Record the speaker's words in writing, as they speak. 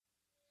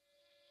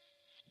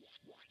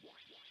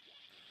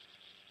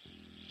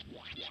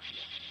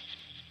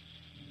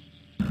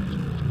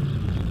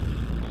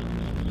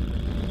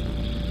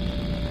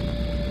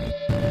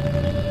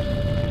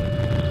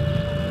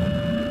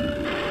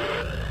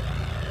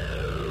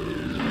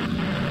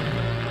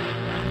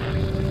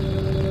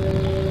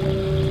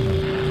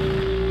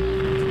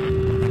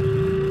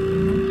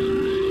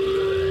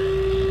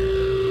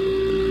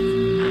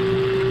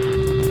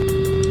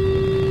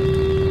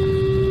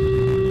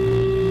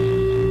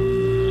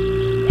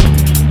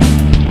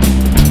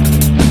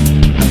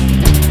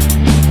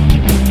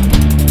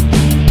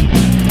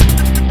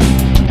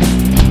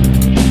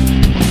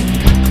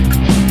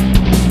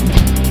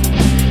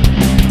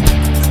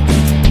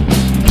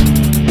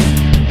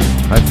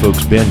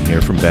Folks, Ben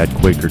here from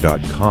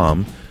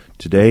badquaker.com.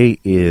 Today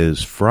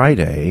is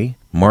Friday,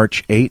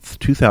 March 8th,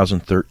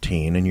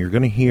 2013, and you're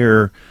going to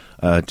hear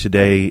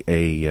today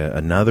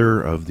another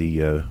of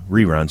the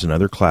reruns,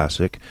 another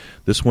classic.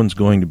 This one's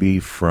going to be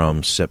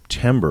from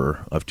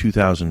September of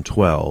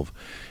 2012,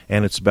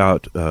 and it's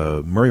about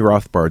Murray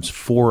Rothbard's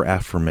 4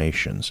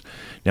 Affirmations.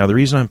 Now, the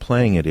reason I'm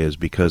playing it is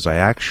because I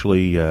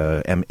actually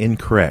am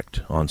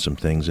incorrect on some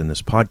things in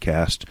this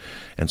podcast,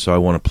 and so I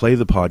want to play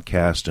the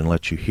podcast and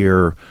let you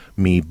hear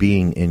me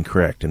being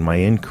incorrect. And my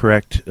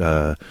incorrect,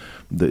 the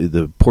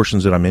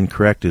portions that I'm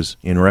incorrect is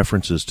in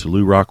references to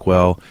Lew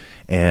Rockwell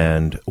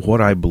and what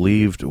I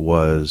believed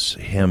was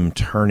him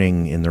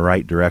turning in the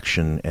right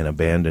direction and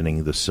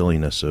abandoning the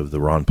silliness of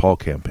the Ron Paul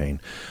campaign.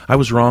 I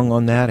was wrong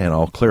on that, and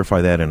I'll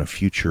clarify that in a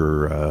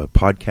future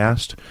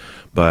podcast.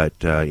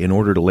 But in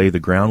order to lay the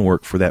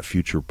groundwork for that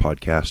future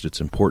podcast, it's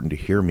important to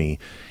hear me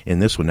in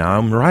this one. Now,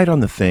 I'm right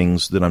on the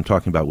things that I'm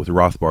talking about with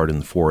Rothbard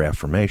and the 4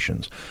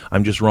 Affirmations.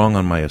 I'm just wrong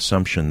on my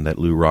assumption that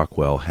Lew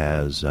Rockwell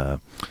has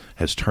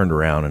turned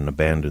around and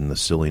abandoned the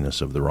silliness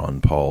of the Ron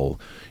Paul,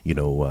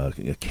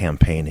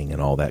 campaigning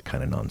and all that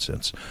kind of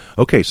nonsense.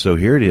 Okay, so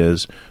here it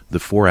is, the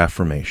 4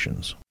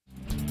 Affirmations.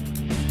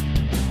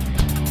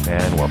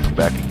 And welcome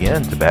back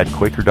again to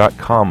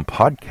badquaker.com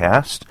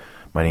podcast.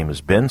 My name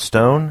is Ben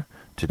Stone.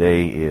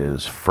 Today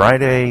is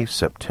Friday,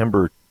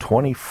 September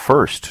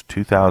 21st,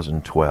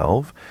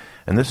 2012,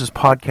 and this is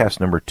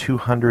podcast number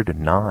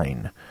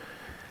 209.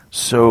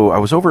 So I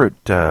was over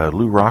at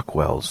Lew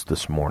Rockwell's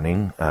this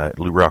morning, at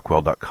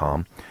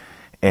LewRockwell.com,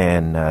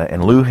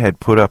 and Lew had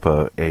put up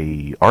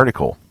a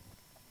article,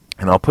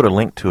 and I'll put a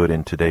link to it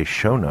in today's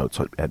show notes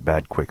at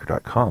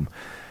badquaker.com.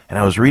 And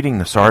I was reading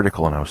this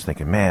article, and I was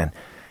thinking, man,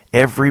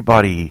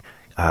 everybody,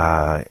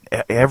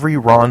 every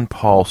Ron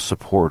Paul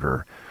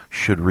supporter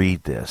should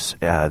read this.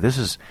 This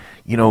is,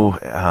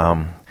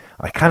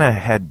 I kind of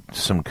had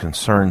some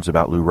concerns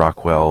about Lew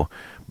Rockwell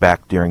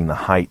back during the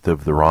height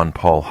of the Ron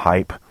Paul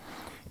hype,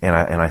 and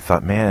I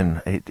thought,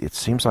 man, it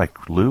seems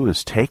like Lew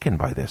is taken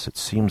by this. It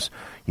seems,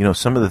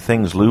 some of the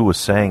things Lew was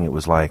saying, it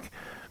was like,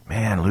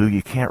 man, Lew,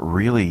 you can't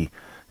really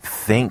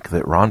think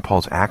that Ron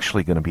Paul's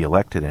actually going to be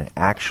elected and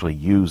actually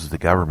use the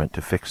government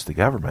to fix the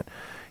government,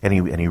 and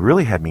he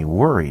really had me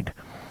worried.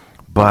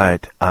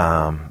 But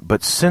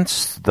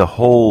since the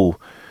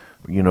whole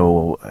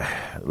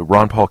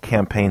Ron Paul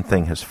campaign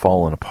thing has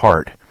fallen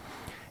apart,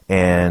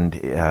 and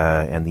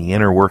the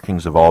inner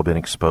workings have all been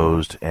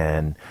exposed,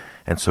 and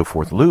so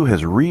forth. Lew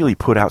has really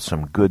put out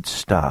some good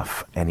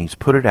stuff, and he's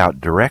put it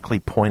out directly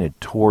pointed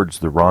towards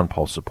the Ron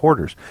Paul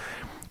supporters.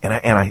 And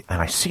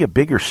I see a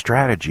bigger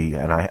strategy,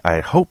 and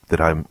I hope that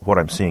what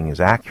I'm seeing is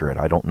accurate.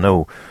 I don't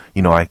know,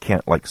 I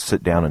can't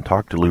sit down and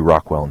talk to Lew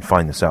Rockwell and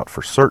find this out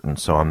for certain.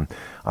 So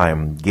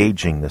I'm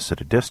gauging this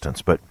at a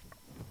distance, but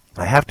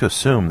I have to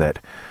assume that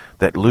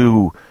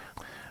Lew,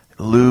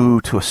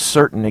 to a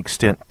certain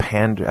extent,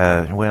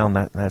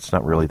 that's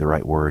not really the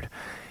right word.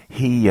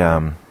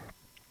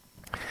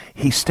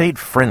 He stayed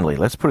friendly,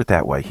 let's put it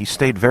that way. He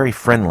stayed very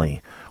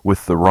friendly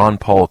with the Ron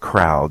Paul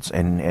crowds,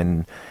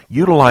 and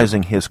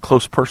utilizing his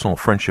close personal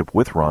friendship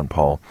with Ron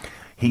Paul,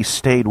 he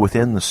stayed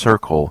within the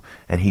circle,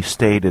 and he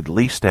stayed at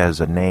least as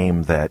a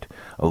name that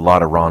a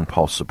lot of Ron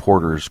Paul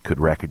supporters could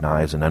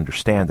recognize and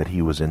understand that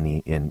he was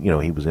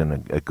he was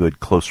in a good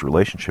close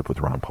relationship with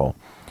Ron Paul.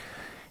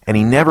 And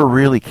he never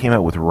really came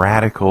out with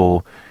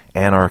radical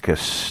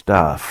anarchist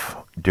stuff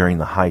during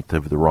the height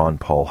of the Ron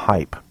Paul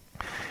hype.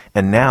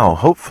 And now,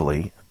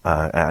 hopefully,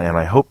 and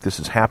I hope this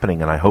is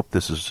happening, and I hope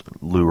this is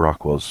Lew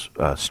Rockwell's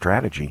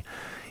strategy,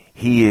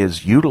 he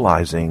is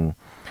utilizing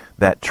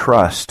that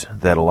trust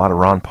that a lot of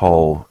Ron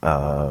Paul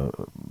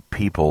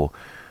people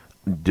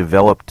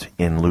developed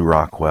in Lew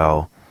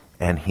Rockwell,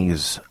 and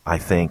he's, I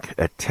think,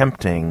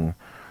 attempting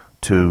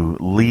to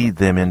lead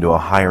them into a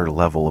higher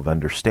level of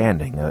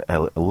understanding,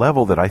 a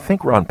level that I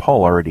think Ron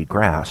Paul already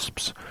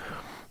grasps,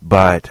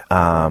 but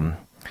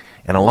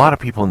and a lot of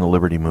people in the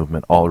liberty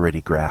movement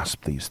already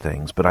grasp these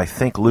things. But I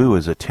think Lew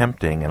is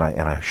attempting, and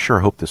I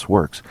sure hope this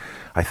works,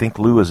 I think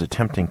Lew is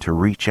attempting to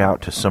reach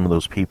out to some of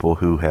those people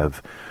who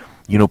have,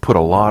 put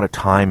a lot of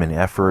time and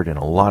effort and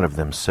a lot of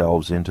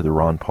themselves into the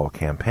Ron Paul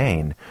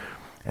campaign,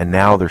 and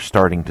now they're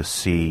starting to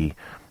see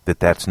that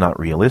that's not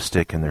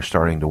realistic, and they're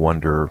starting to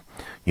wonder,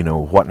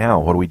 what now?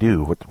 What do we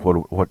do?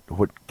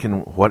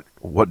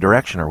 What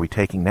direction are we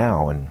taking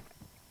now? And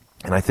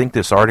I think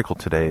this article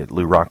today at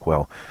Lou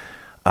Rockwell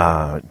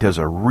does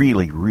a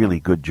really,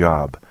 really good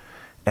job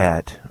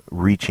at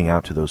reaching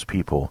out to those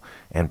people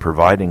and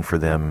providing for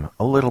them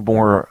a little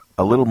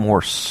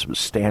more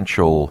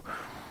substantial,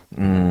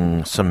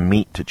 some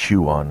meat to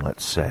chew on,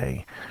 let's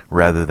say,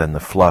 rather than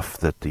the fluff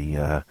that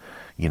the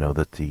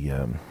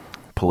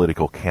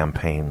political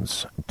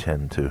campaigns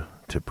tend to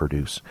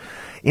produce.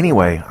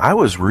 Anyway, I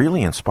was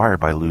really inspired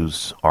by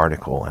Lou's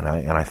article, and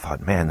I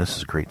thought, man, this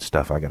is great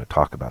stuff. I got to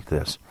talk about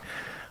this.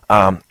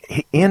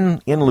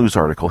 In Lou's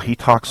article, he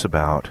talks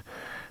about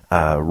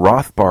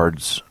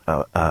Rothbard's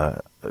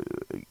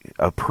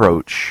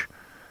approach,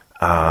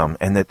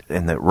 and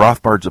that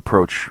Rothbard's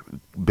approach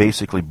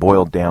basically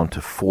boiled down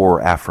to 4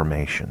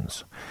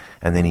 affirmations,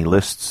 and then he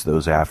lists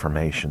those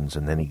affirmations,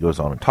 and then he goes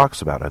on and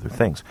talks about other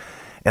things.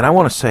 And I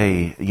want to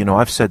say,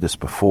 I've said this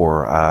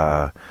before.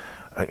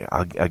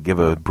 I'll give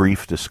a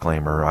brief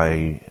disclaimer.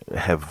 I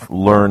have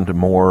learned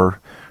more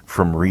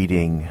from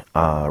reading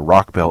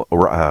Rothbard's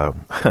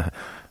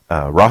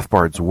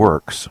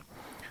works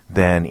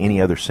than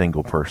any other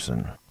single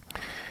person.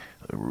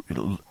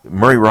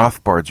 Murray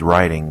Rothbard's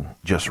writing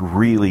just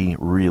really,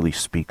 really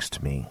speaks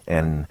to me,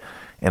 and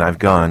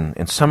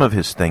some of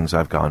his things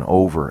I've gone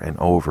over and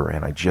over,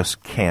 and I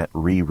just can't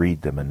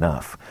reread them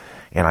enough.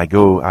 And I've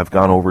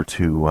gone over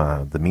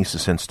to the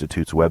Mises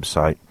Institute's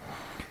website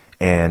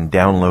and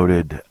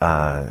downloaded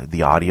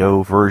the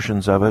audio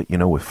versions of it,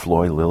 with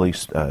Floyd Lilly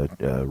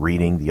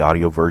reading the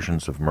audio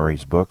versions of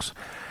Murray's books.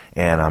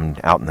 And I'm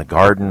out in the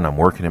garden, I'm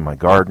working in my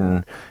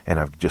garden, and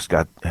I've just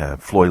got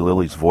Floyd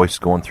Lilly's voice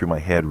going through my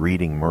head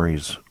reading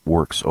Murray's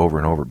works over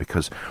and over,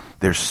 because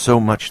there's so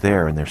much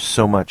there, and there's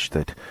so much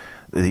that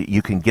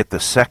you can get the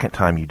second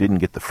time you didn't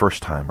get the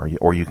first time,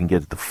 or you can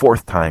get it the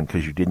fourth time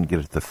because you didn't get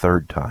it the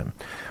third time.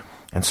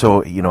 And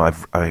so,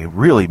 I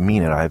really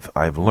mean it.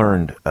 I've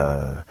learned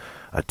a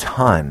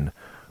ton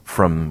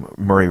from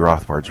Murray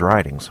Rothbard's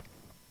writings.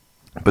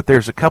 But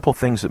there's a couple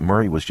things that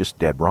Murray was just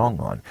dead wrong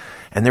on.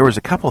 And there was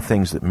a couple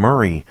things that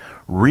Murray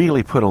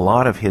really put a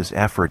lot of his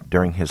effort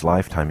during his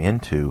lifetime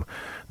into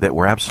that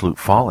were absolute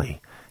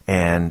folly.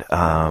 And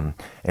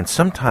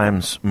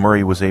sometimes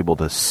Murray was able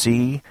to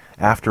see,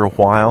 after a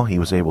while, he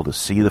was able to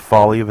see the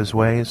folly of his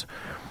ways.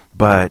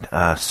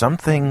 But some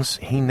things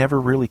he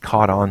never really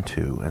caught on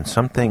to. And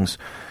some things,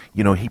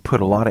 he put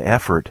a lot of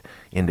effort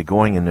into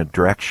going in the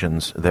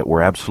directions that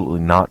were absolutely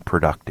not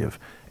productive.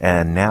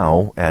 And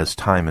now, as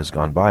time has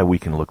gone by, we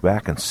can look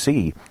back and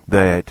see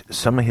that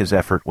some of his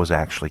effort was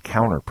actually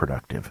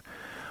counterproductive.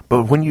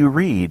 But when you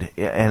read,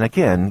 and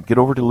again, get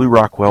over to Lou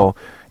Rockwell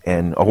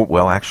and,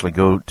 actually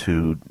go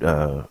to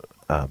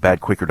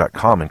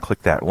badquicker.com and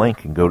click that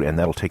link and and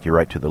that'll take you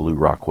right to the Lou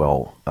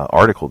Rockwell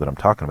article that I'm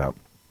talking about.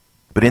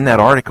 But in that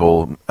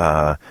article,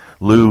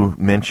 Lou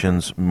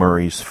mentions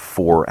Murray's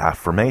 4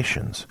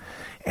 affirmations.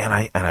 And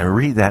I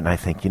read that and I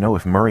think,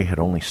 if Murray had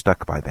only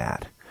stuck by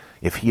that,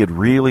 if he had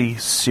really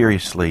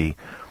seriously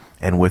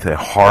and with a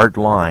hard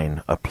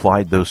line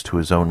applied those to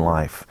his own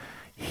life,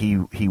 he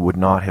would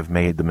not have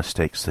made the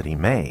mistakes that he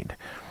made.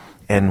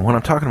 And when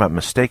I'm talking about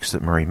mistakes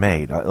that Murray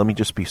made, let me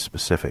just be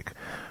specific.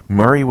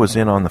 Murray was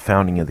in on the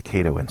founding of the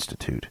Cato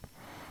Institute.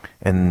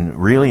 And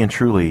really and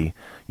truly,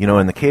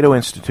 and the Cato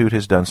Institute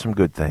has done some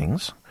good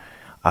things.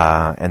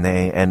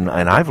 And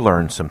I've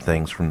learned some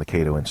things from the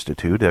Cato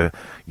Institute.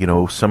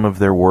 Some of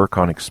their work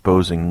on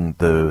exposing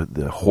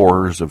the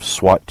horrors of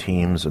SWAT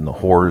teams and the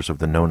horrors of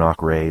the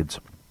no-knock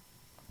raids.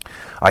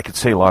 I could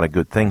say a lot of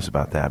good things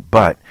about that,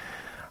 but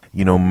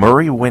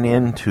Murray went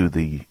into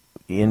the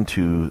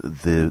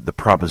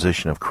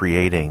proposition of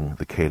creating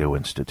the Cato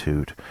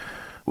Institute.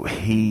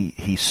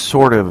 He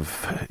sort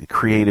of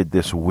created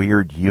this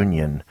weird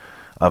union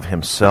of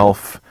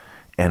himself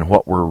and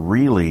what were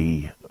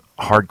really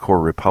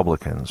hardcore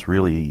Republicans,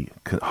 really,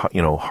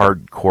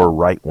 hardcore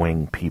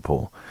right-wing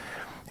people.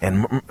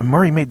 And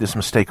Murray made this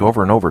mistake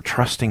over and over,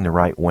 trusting the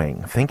right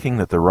wing, thinking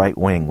that the right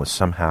wing was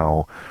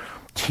somehow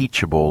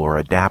teachable or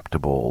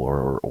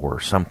adaptable or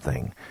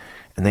something.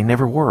 And they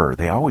never were.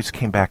 They always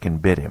came back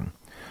and bit him.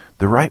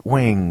 The right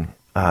wing,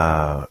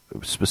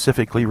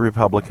 specifically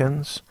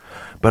Republicans,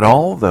 but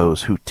all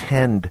those who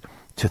tend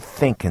to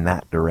think in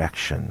that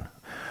direction,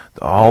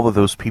 all of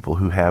those people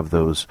who have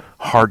those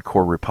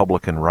hardcore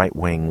Republican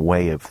right-wing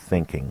way of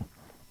thinking,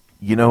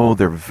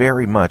 they're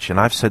very much, and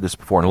I've said this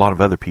before, and a lot of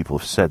other people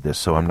have said this,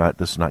 so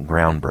this is not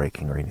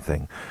groundbreaking or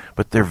anything,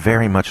 but they're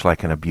very much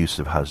like an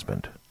abusive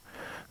husband.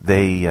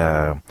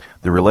 The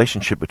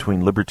relationship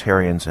between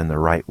libertarians and the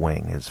right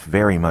wing is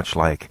very much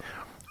like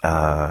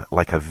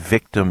a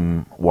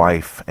victim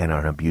wife and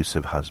an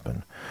abusive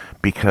husband,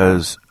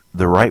 because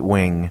the right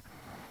wing,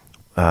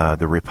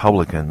 the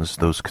Republicans,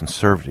 those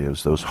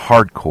conservatives, those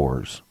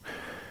hardcores,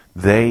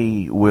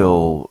 they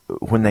will,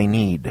 when they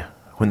need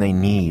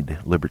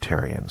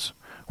libertarians,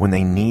 when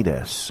they need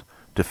us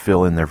to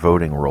fill in their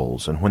voting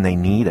roles, and when they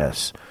need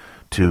us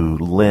to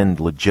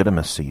lend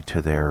legitimacy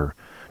to their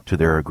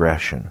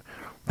aggression,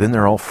 then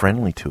they're all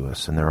friendly to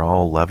us, and they're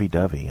all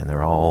lovey-dovey, and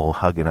they're all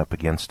hugging up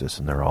against us,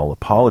 and they're all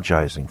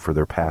apologizing for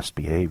their past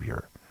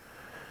behavior.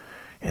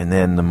 And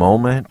then the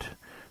moment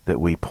that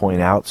we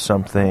point out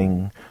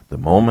something, the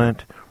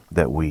moment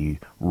that we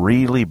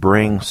really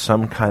bring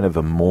some kind of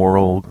a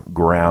moral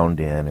ground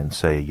in and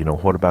say,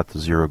 what about the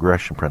zero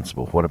aggression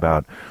principle? What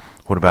about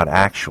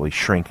actually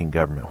shrinking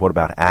government? What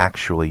about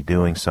actually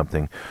doing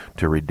something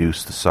to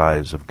reduce the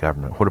size of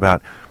government? What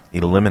about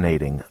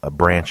eliminating a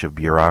branch of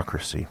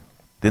bureaucracy?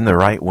 Then the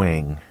right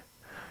wing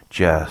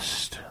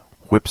just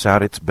whips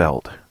out its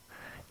belt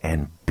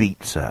and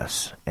beats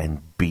us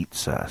and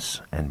beats us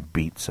and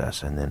beats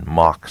us and then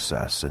mocks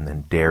us and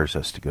then dares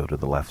us to go to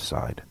the left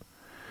side.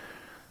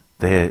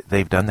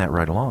 They've done that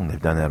right along.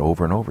 They've done that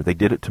over and over. They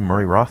did it to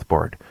Murray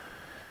Rothbard.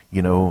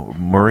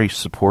 Murray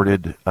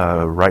supported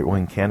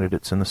right-wing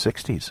candidates in the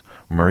 60s.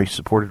 Murray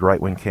supported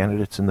right-wing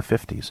candidates in the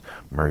 50s.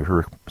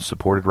 Murray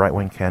supported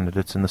right-wing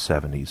candidates in the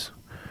 70s.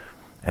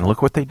 And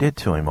look what they did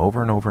to him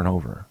over and over and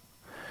over.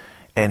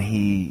 And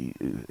he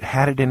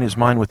had it in his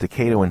mind with the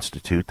Cato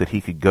Institute that he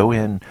could go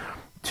in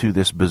to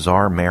this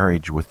bizarre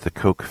marriage with the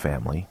Koch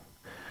family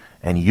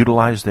and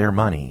utilize their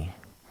money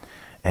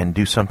and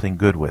do something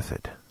good with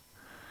it.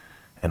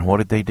 And what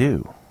did they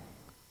do?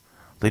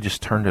 They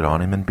just turned it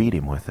on him and beat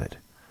him with it.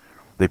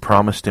 They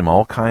promised him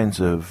all kinds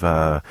of,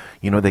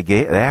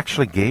 they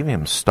actually gave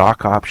him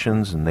stock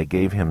options, and they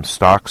gave him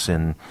stocks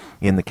in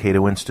the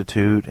Cato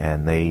Institute,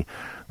 and they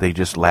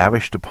just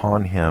lavished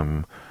upon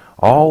him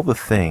all the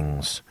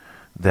things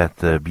that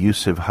the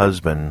abusive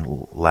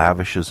husband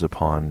lavishes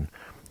upon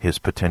his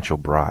potential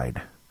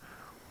bride.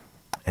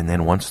 And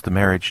then once the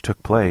marriage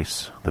took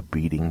place, the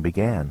beating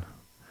began.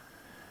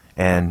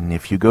 And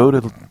if you go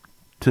to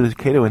the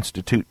Cato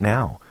Institute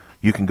now,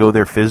 you can go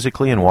there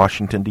physically in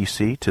Washington,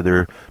 D.C., to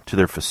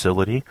their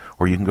facility,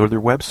 or you can go to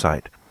their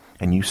website,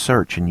 and you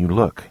search and you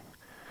look.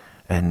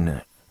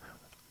 And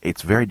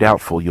it's very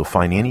doubtful you'll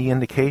find any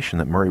indication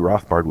that Murray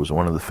Rothbard was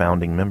one of the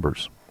founding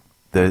members.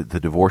 The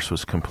divorce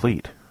was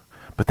complete.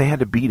 But they had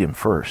to beat him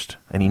first,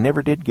 and he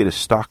never did get his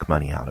stock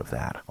money out of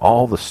that.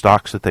 All the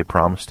stocks that they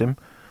promised him,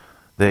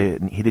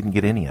 he didn't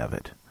get any of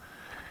it.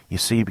 You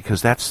see,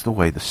 because that's the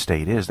way the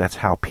state is. That's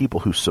how people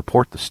who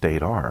support the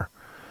state are.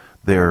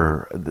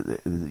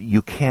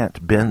 You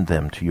can't bend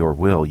them to your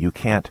will.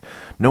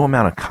 No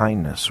amount of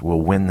kindness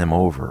will win them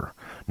over.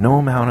 No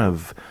amount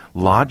of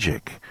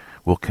logic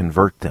will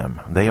convert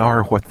them. They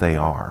are what they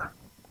are.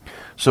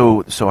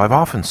 So I've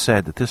often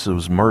said that this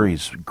was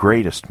Murray's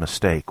greatest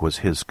mistake, was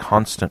his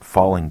constant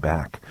falling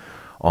back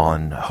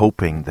on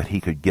hoping that he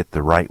could get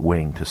the right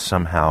wing to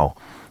somehow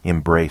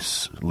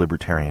embrace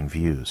libertarian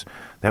views.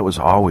 That was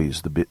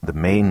always the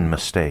main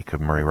mistake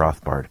of Murray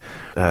Rothbard.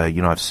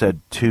 I've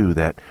said, too,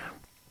 that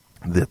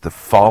the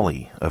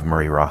folly of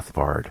Murray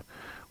Rothbard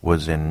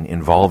was in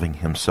involving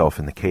himself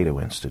in the Cato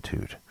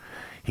Institute.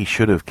 He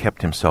should have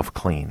kept himself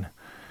clean,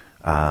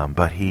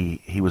 but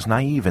he was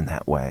naive in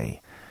that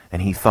way.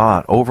 And he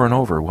thought over and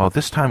over, well,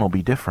 this time will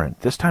be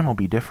different. This time will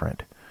be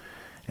different.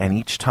 And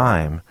each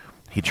time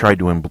he tried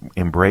to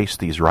embrace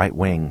these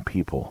right-wing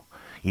people.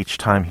 Each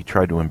time he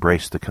tried to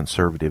embrace the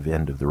conservative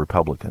end of the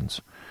Republicans.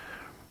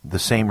 The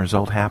same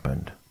result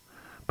happened.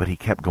 But he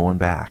kept going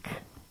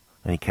back.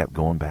 And he kept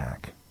going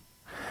back.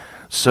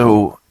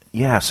 So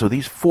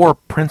these four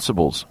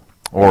principles,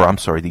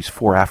 these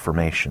four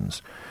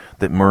affirmations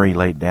that Murray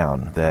laid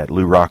down, that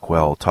Lou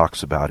Rockwell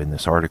talks about in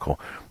this article,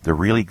 they're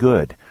really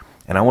good.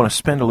 And I want to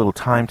spend a little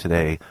time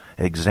today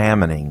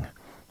examining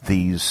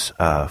these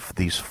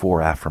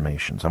four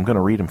affirmations. I'm going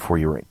to read them for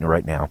you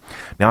right now.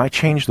 Now, I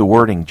changed the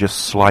wording just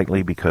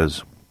slightly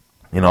because,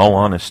 in all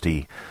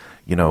honesty,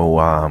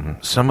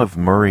 some of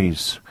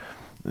Murray's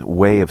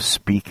way of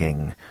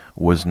speaking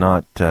was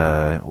not,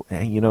 for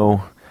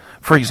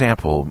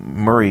example,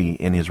 Murray,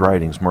 in his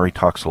writings, Murray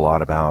talks a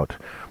lot about,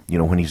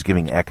 when he's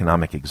giving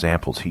economic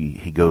examples,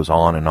 he goes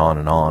on and on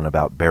and on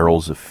about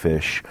barrels of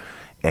fish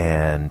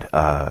and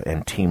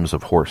teams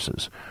of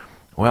horses.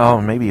 Well,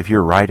 maybe if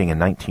you're writing in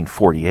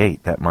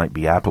 1948, that might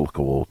be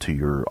applicable to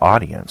your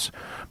audience.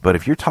 But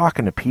if you're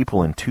talking to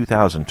people in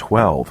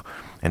 2012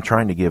 and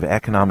trying to give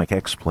economic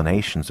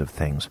explanations of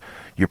things,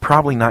 you're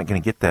probably not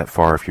going to get that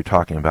far if you're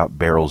talking about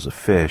barrels of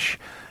fish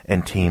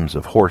and teams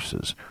of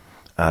horses.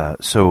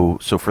 So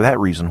for that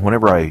reason,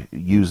 whenever I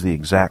use the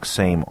exact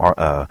same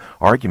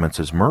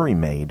arguments as Murray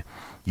made,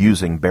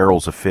 using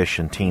barrels of fish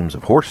and teams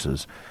of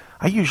horses,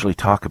 I usually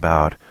talk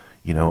about,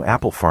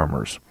 apple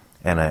farmers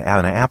and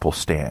an apple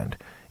stand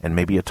and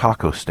maybe a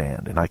taco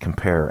stand, and I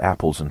compare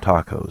apples and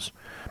tacos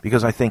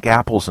because I think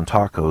apples and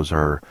tacos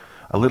are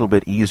a little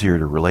bit easier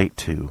to relate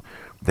to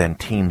than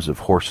teams of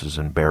horses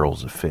and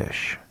barrels of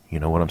fish. You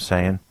know what I'm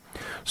saying?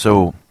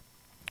 So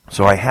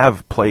I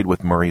have played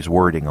with Murray's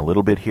wording a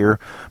little bit here,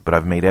 but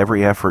I've made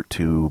every effort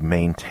to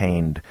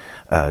maintain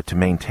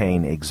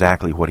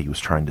exactly what he was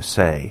trying to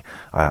say.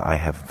 I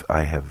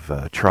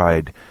have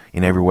tried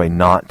in every way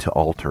not to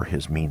alter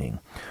his meaning.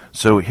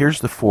 So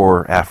here's the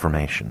four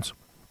affirmations.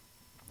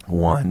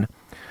 1,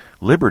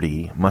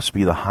 liberty must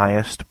be the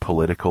highest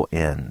political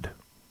end.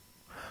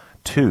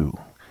 2,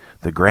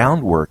 The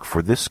groundwork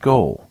for this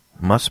goal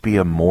must be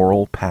a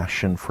moral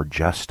passion for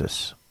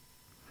justice.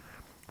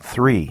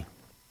 3.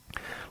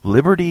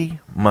 Liberty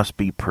must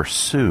be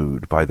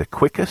pursued by the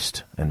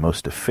quickest and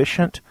most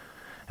efficient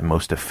and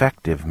most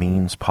effective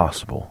means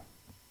possible.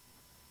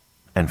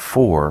 And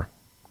 4.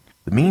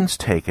 The means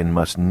taken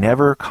must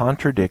never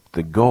contradict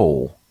the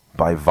goal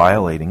by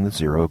violating the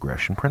zero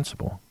aggression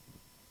principle.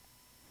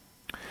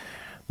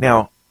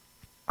 Now,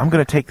 I'm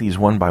going to take these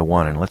one by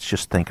one and let's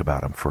just think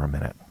about them for a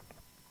minute.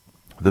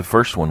 The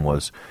first one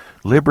was,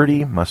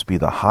 liberty must be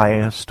the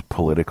highest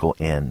political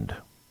end.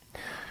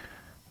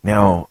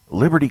 Now,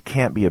 liberty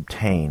can't be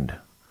obtained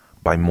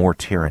by more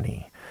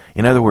tyranny.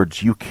 In other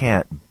words, you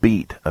can't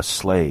beat a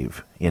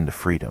slave into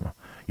freedom.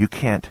 You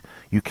can't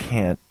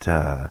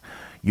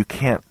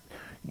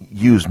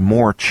use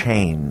more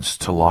chains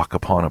to lock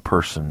upon a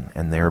person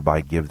and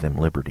thereby give them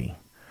liberty.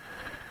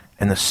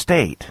 And the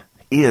state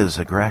is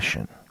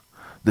aggression.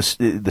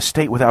 The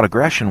state without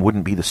aggression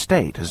wouldn't be the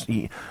state.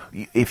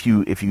 If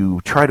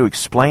you try to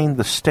explain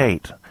the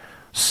state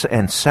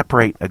and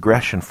separate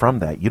aggression from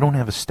that, you don't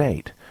have a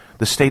state.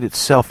 The state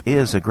itself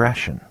is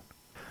aggression.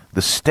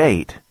 The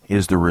state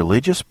is the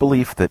religious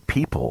belief that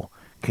people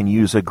can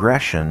use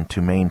aggression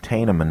to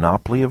maintain a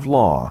monopoly of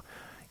law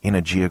in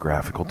a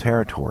geographical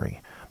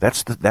territory.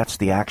 That's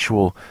the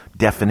actual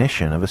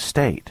definition of a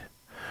state.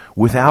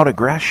 Without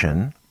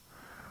aggression,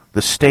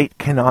 the state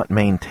cannot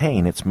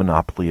maintain its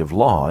monopoly of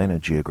law in a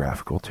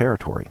geographical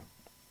territory.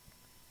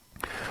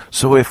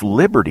 So if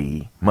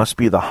liberty must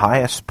be the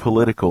highest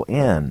political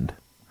end,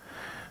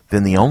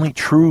 then the only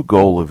true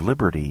goal of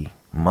liberty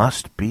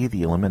must be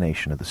the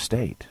elimination of the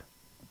state.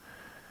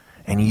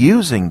 And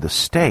using the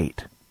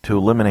state to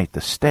eliminate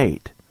the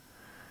state,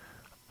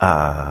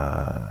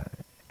 how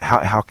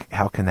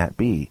can that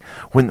be?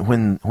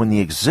 When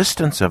the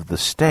existence of the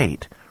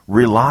state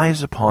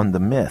relies upon the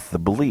myth, the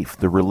belief,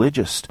 the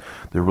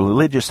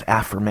religious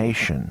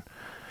affirmation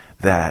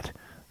that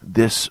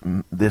this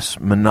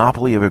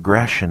monopoly of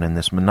aggression and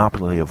this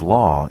monopoly of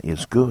law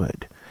is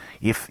good.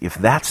 If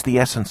that's the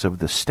essence of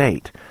the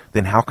state,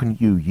 then how can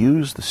you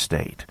use the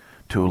state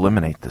to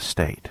eliminate the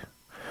state?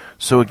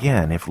 So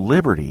again, if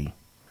liberty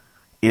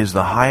is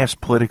the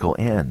highest political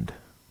end,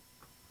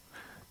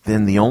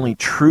 then the only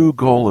true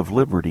goal of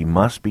liberty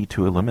must be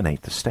to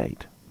eliminate the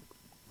state.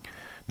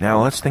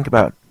 Now let's think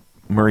about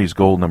Murray's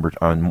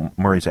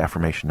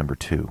affirmation number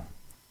 2.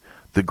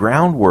 The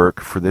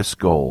groundwork for this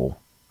goal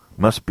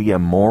must be a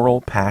moral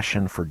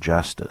passion for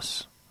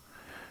justice.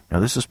 Now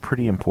this is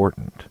pretty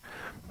important,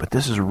 but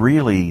this is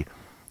really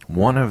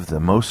one of the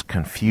most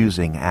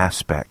confusing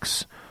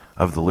aspects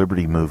of the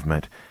liberty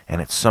movement,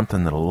 and it's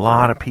something that a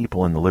lot of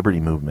people in the liberty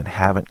movement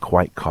haven't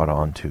quite caught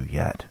on to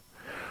yet.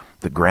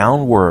 The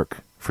groundwork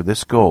for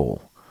this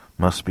goal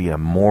must be a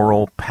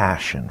moral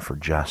passion for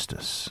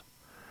justice.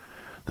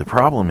 The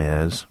problem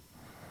is,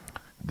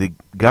 the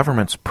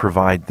governments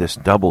provide this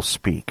double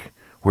speak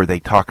where they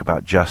talk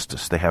about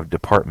justice. They have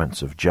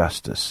departments of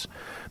justice.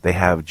 They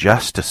have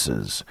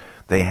justices.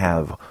 They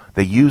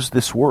use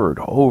this word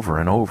over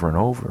and over and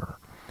over.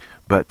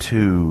 But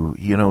to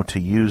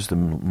use the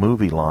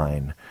movie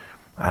line,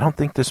 I don't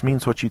think this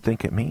means what you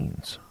think it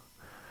means.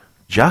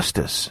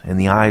 Justice, in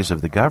the eyes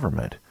of the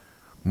government,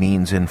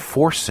 means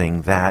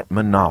enforcing that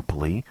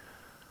monopoly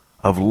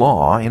of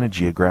law in a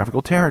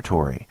geographical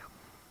territory.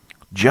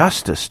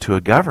 Justice to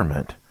a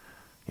government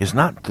is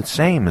not the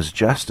same as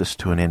justice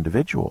to an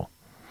individual.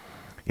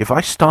 If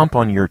I stomp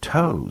on your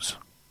toes,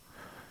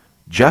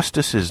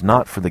 justice is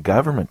not for the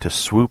government to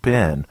swoop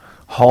in,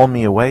 haul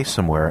me away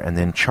somewhere, and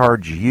then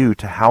charge you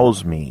to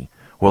house me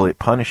while it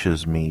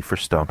punishes me for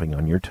stomping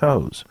on your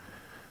toes.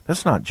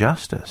 That's not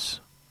justice.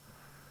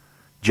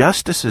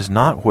 Justice is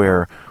not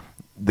where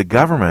the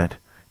government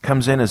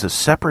comes in as a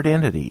separate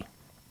entity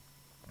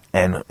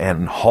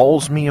and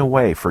hauls me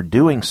away for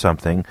doing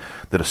something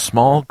that a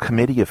small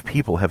committee of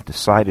people have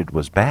decided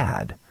was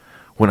bad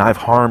when I've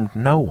harmed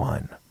no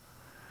one.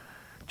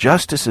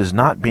 Justice is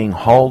not being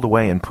hauled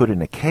away and put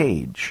in a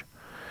cage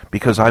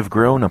because I've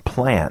grown a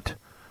plant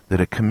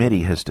that a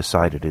committee has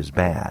decided is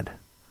bad.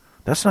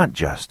 That's not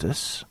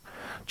justice.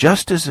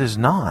 Justice is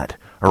not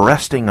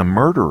arresting a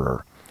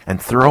murderer and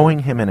throwing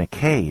him in a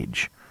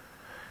cage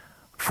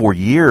for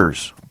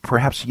years,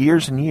 perhaps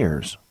years and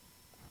years,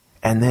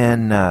 and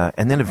then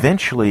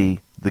eventually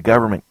the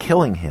government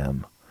killing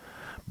him,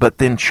 but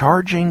then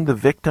charging the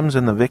victims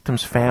and the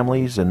victims'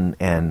 families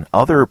and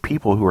other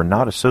people who are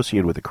not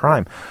associated with the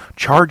crime,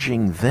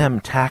 charging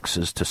them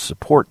taxes to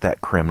support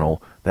that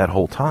criminal that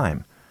whole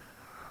time.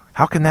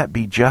 How can that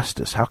be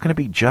justice? How can it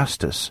be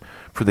justice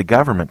for the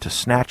government to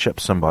snatch up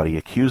somebody,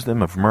 accuse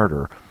them of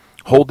murder,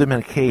 hold them in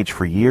a cage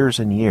for years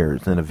and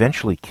years, then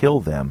eventually kill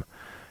them,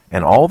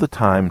 and all the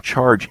time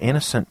charge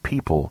innocent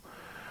people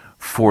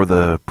for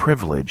the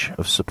privilege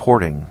of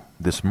supporting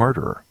this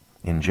murderer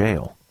in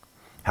jail?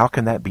 How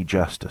can that be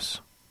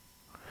justice?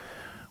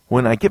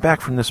 When I get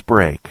back from this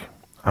break,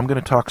 I'm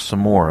going to talk some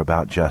more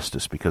about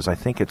justice because I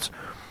think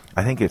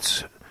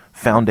it's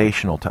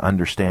foundational to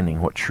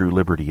understanding what true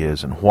liberty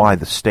is and why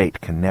the state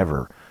can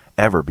never,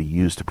 ever be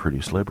used to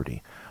produce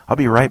liberty. I'll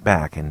be right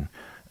back, and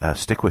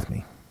stick with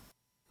me.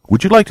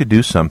 Would you like to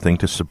do something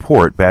to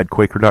support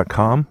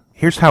badquaker.com?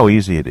 Here's how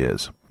easy it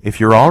is. If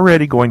you're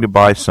already going to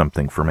buy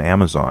something from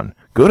Amazon,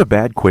 go to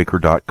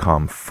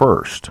badquaker.com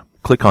first.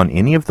 Click on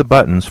any of the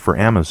buttons for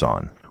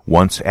Amazon.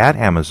 Once at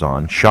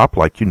Amazon, shop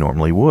like you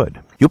normally would.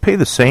 You'll pay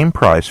the same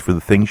price for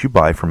the things you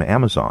buy from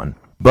Amazon,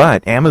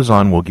 but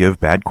Amazon will give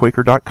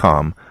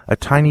badquaker.com a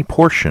tiny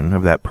portion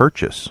of that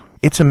purchase.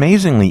 It's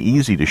amazingly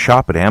easy to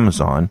shop at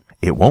Amazon.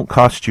 It won't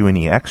cost you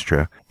any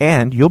extra,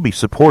 and you'll be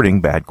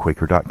supporting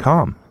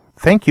badquaker.com.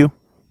 Thank you.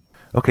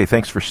 Okay,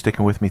 thanks for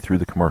sticking with me through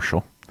the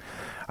commercial.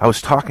 I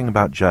was talking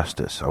about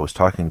justice. I was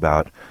talking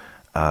about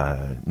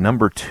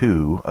number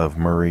 2 of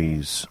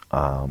Murray's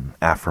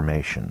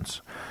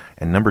Affirmations.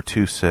 And number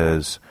 2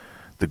 says,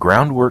 the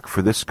groundwork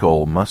for this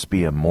goal must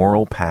be a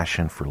moral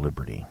passion for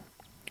liberty.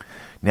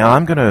 Now,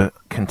 I'm going to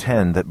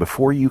contend that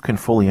before you can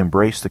fully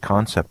embrace the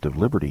concept of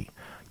liberty,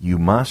 you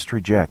must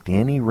reject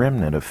any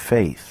remnant of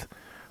faith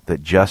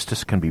that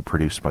justice can be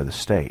produced by the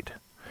state.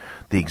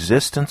 The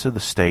existence of the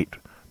state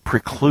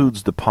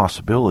precludes the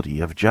possibility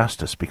of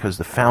justice because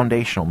the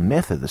foundational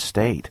myth of the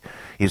state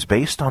is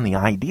based on the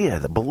idea,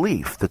 the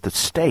belief that the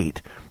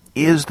state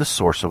is the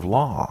source of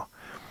law.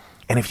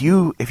 And if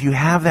you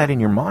have that in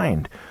your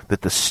mind,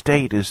 that the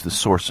state is the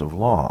source of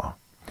law,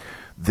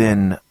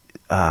 then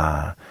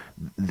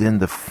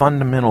the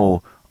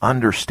fundamental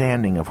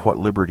understanding of what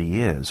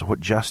liberty is, what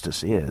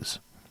justice is,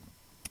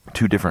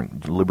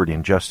 liberty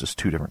and justice,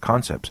 two different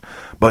concepts,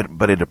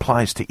 but it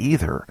applies to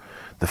either.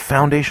 The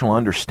foundational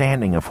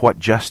understanding of what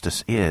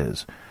justice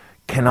is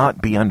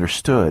cannot be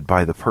understood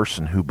by the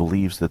person who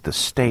believes that the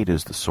state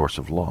is the source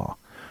of law.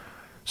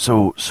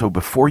 So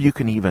before you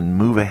can even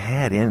move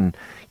ahead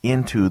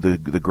into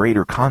the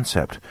greater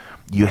concept,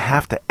 you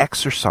have to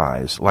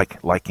exercise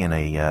like in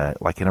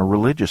a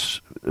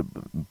religious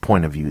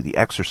point of view, the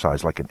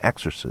exercise like an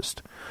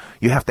exorcist.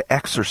 You have to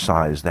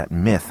exercise that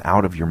myth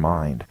out of your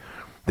mind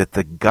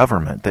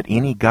that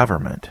any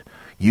government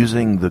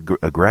using the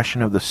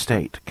aggression of the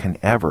state can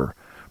ever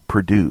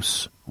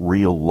produce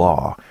real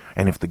law.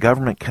 And if the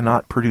government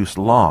cannot produce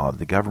law,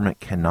 the government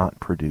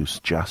cannot produce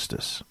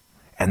justice.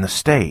 And the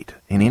state,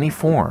 in any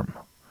form,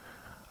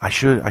 I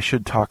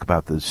should talk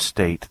about the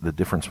state, the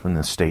difference between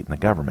the state and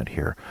the government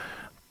here.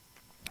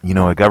 You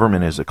know, a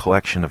government is a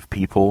collection of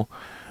people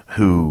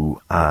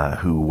who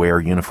wear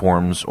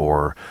uniforms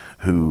or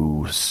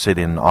who sit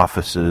in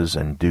offices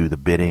and do the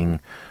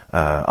bidding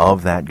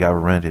of that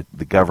government.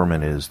 The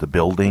government is the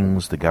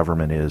buildings. The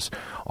government is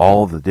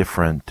all the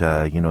different,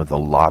 the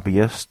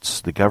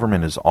lobbyists. The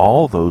government is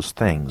all those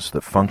things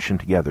that function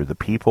together. The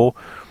people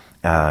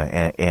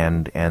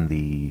and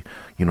the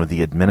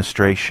the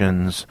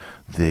administrations,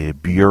 the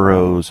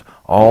bureaus,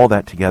 all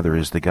that together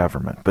is the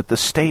government. But the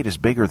state is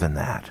bigger than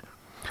that.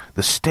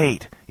 The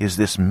state is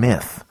this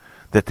myth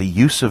that the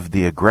use of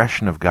the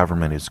aggression of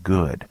government is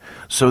good.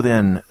 So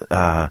then,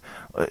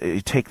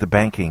 take the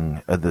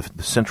banking, the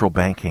central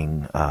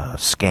banking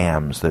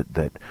scams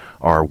that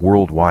are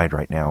worldwide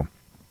right now.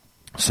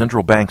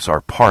 Central banks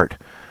are part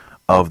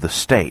of the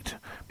state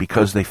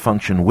because they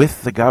function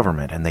with the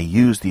government and they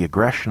use the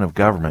aggression of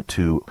government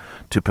to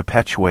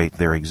perpetuate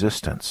their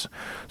existence.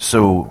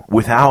 So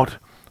without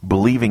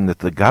believing that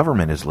the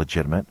government is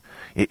legitimate,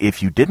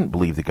 if you didn't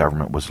believe the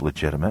government was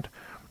legitimate,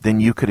 then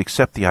you could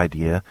accept the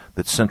idea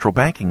that central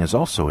banking is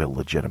also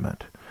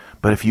illegitimate.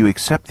 But if you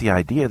accept the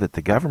idea that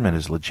the government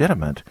is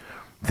legitimate,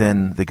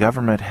 then the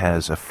government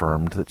has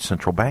affirmed that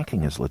central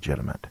banking is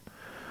legitimate.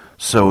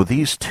 So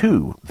these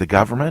two, the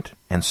government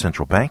and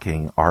central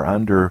banking, are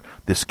under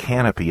this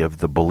canopy of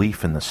the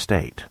belief in the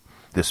state,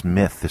 this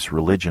myth, this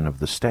religion of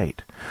the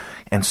state.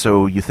 And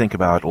so you think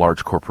about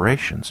large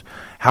corporations.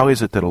 How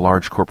is it that a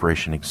large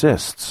corporation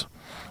exists?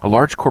 A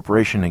large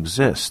corporation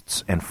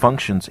exists and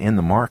functions in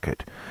the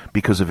market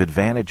because of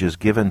advantages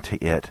given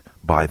to it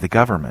by the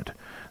government.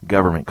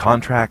 Government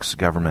contracts,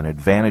 government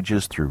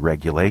advantages through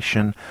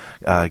regulation.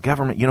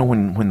 Government,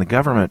 when the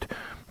government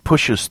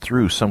pushes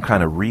through some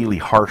kind of really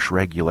harsh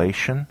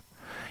regulation,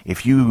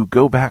 if you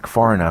go back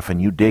far enough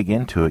and you dig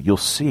into it, you'll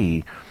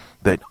see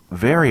that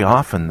very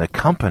often the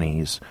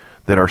companies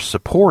that are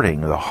supporting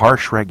the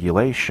harsh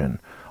regulation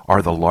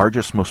are the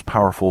largest, most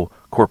powerful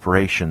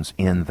corporations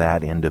in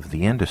that end of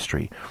the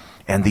industry.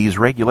 And these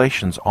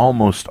regulations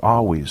almost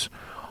always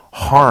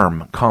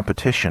harm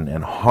competition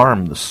and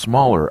harm the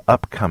smaller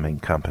upcoming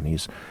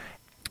companies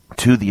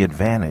to the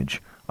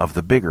advantage of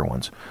the bigger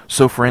ones.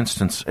 So, for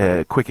instance,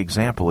 a quick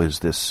example is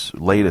this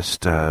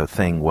latest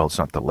thing. Well, it's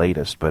not the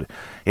latest, but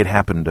it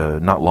happened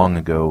not long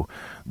ago,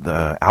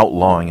 the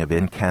outlawing of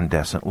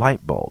incandescent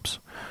light bulbs.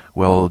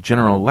 Well,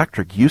 General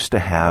Electric used to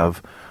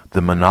have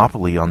the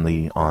monopoly on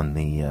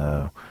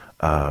the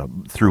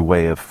through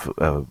way of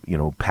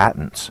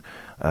patents.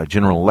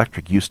 General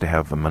Electric used to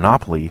have a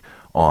monopoly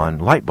on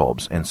light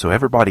bulbs, and so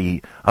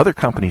other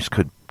companies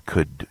could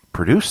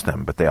produce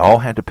them, but they all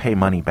had to pay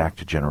money back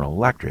to General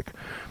Electric.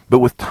 But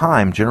with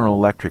time, General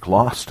Electric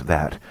lost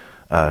that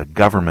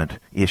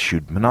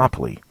government-issued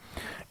monopoly.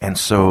 And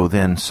so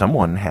then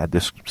someone had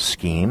this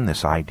scheme,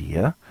 this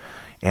idea,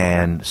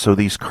 And so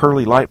these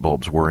curly light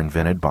bulbs were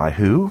invented by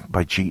who?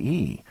 By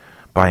GE,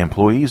 by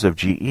employees of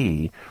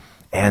GE.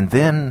 And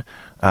then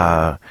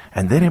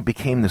it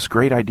became this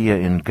great idea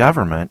in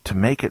government to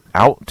make it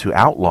to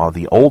outlaw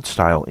the old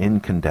style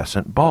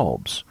incandescent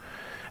bulbs.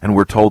 And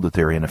we're told that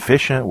they're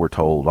inefficient, we're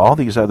told all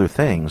these other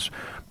things,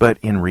 but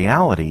in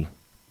reality,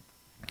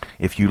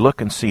 if you look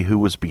and see who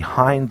was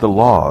behind the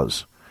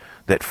laws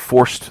that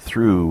forced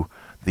through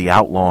the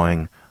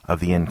outlawing of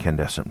the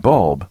incandescent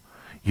bulb,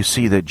 you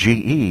see that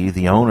GE,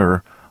 the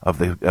owner of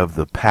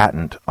the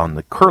patent on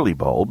the curly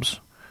bulbs,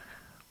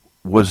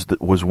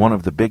 was one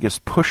of the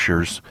biggest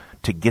pushers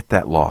to get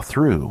that law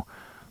through.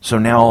 So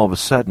now all of a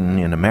sudden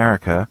in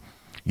America,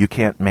 you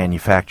can't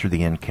manufacture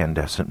the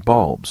incandescent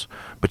bulbs,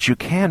 but you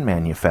can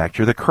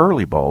manufacture the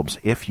curly bulbs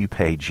if you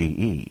pay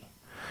GE.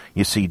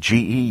 You see, GE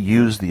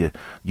used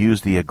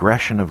the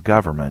aggression of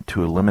government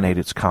to eliminate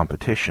its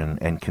competition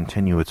and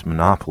continue its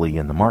monopoly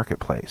in the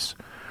marketplace.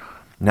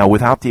 Now,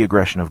 without the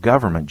aggression of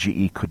government,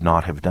 GE could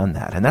not have done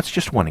that. And that's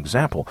just one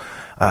example.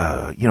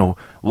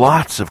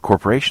 Lots of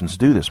corporations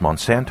do this.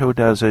 Monsanto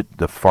does it.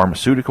 The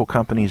pharmaceutical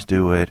companies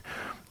do it.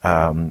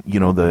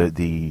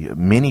 The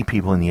many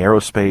people in the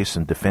aerospace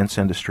and defense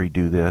industry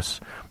do this.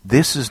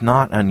 This is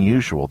not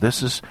unusual.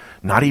 This is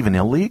not even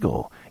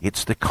illegal.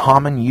 It's the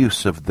common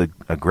use of the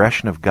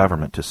aggression of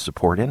government to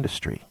support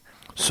industry.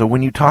 So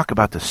when you talk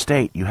about the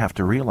state, you have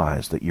to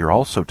realize that you're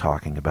also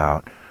talking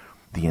about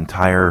the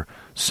entire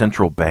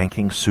central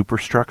banking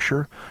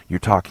superstructure. You're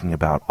talking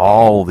about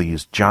all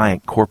these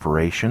giant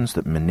corporations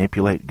that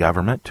manipulate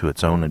government to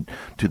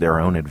their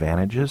own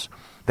advantages.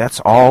 That's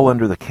all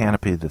under the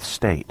canopy of the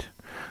state.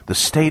 The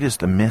state is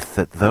the myth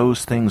that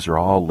those things are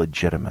all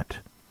legitimate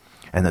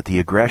and that the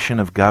aggression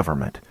of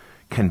government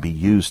can be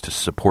used to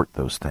support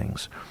those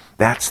things.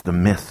 That's the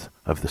myth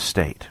of the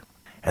state.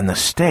 And the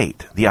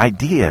state, the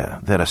idea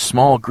that a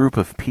small group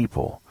of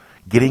people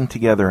getting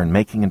together and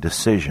making a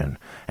decision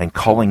and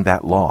calling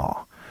that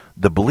law,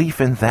 the belief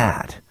in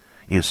that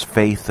is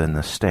faith in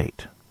the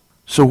state.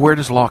 So where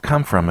does law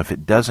come from if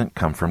it doesn't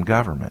come from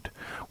government?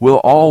 Well,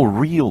 all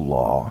real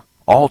law,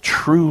 all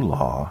true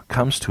law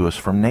comes to us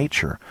from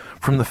nature,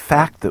 from the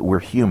fact that we're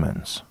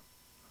humans.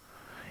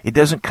 It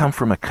doesn't come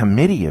from a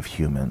committee of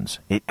humans.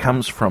 It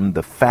comes from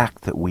the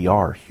fact that we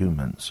are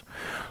humans.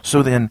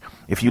 So then,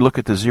 if you look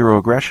at the zero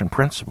aggression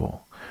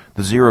principle,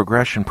 the zero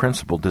aggression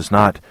principle does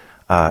not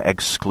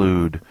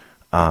preclude,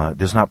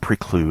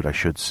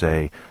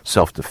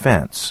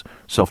 self-defense.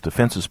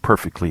 Self-defense is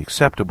perfectly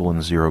acceptable in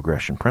the zero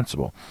aggression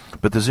principle.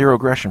 But the zero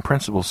aggression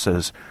principle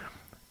says,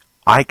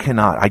 I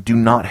do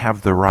not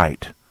have the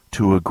right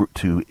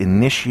to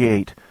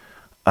initiate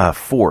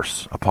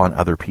force upon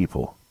other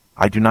people.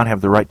 I do not have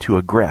the right to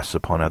aggress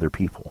upon other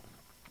people.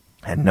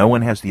 And no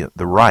one has the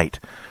right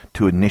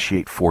to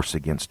initiate force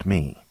against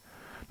me.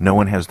 No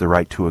one has the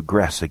right to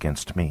aggress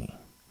against me.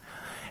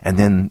 And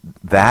then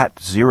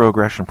that zero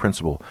aggression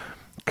principle,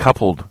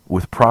 coupled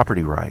with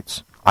property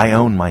rights, I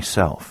own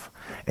myself.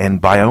 And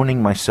by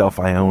owning myself,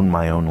 I own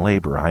my own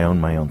labor. I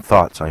own my own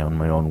thoughts. I own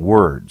my own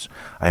words.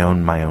 I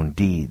own my own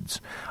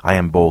deeds. I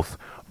am both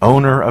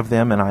owner of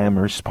them and I am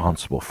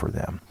responsible for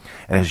them.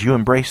 And as you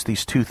embrace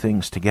these two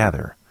things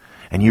together,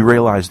 and you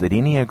realize that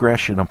any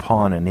aggression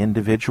upon an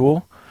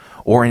individual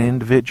or an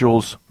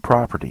individual's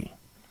property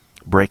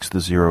breaks the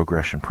zero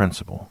aggression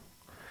principle.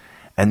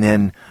 And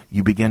then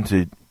you begin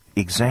to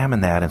examine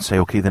that and say,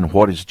 okay, then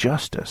what is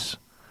justice?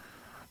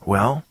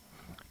 Well,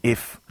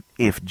 if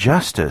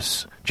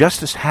justice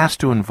has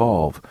to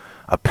involve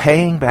a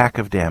paying back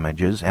of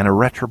damages and a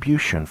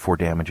retribution for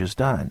damages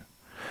done.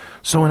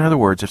 So in other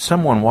words, if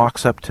someone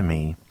walks up to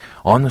me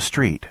on the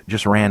street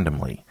just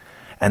randomly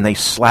and they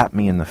slap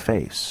me in the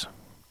face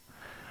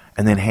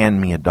and then hand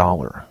me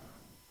 $1,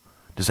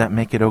 does that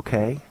make it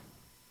okay?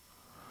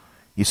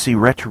 You see,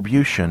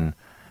 retribution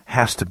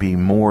has to be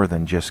more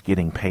than just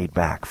getting paid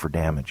back for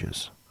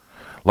damages.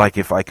 Like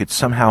if I could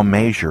somehow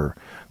measure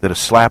that a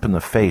slap in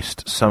the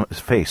face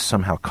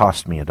somehow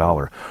cost me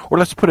 $1. Or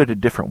let's put it a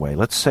different way.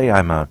 Let's say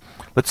I'm a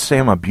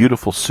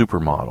beautiful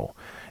supermodel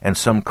and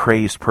some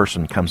crazed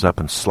person comes up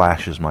and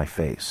slashes my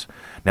face.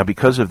 Now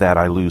because of that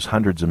I lose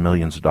hundreds of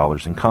millions of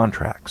dollars in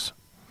contracts.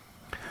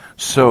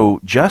 So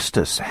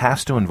justice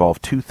has to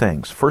involve two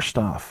things. First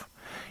off,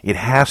 it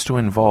has to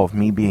involve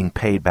me being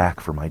paid back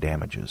for my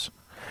damages.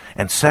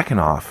 And second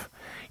off,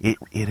 it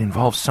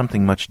involves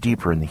something much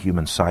deeper in the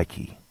human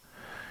psyche.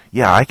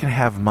 Yeah, I can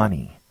have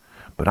money,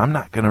 but I'm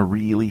not going to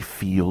really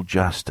feel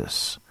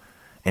justice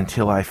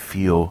until I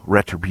feel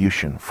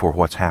retribution for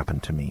what's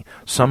happened to me.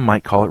 Some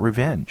might call it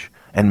revenge,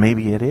 and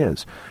maybe it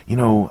is.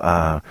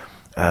 A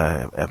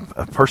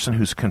person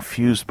who's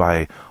confused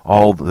by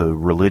all the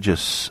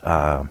religious...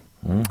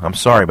 I'm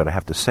sorry, but I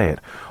have to say it.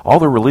 All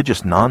the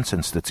religious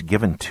nonsense that's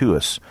given to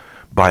us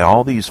by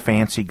all these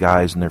fancy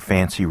guys in their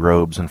fancy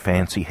robes and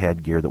fancy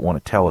headgear that want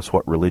to tell us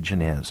what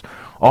religion is.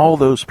 All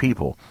those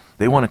people,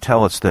 they want to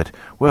tell us that,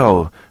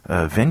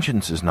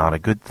 vengeance is not a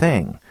good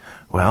thing.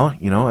 Well,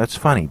 that's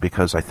funny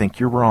because I think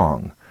you're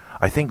wrong.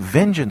 I think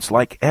vengeance,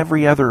 like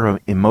every other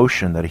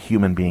emotion that a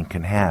human being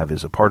can have,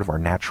 is a part of our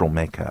natural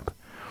makeup.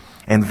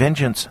 And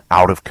vengeance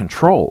out of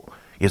control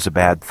is a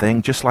bad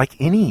thing, just like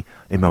any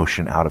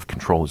emotion out of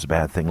control is a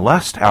bad thing.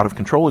 Lust out of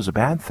control is a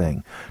bad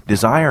thing.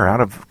 Desire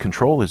out of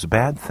control is a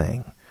bad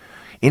thing.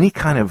 Any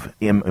kind of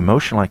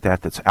emotion like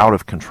that that's out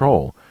of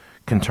control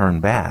can turn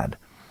bad.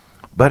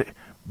 But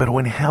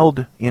when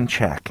held in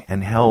check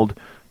and held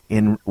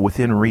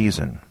within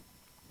reason,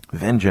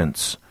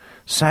 vengeance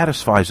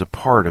satisfies a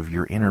part of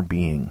your inner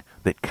being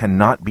that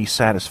cannot be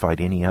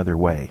satisfied any other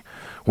way.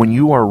 When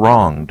you are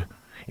wronged,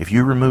 if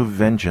you remove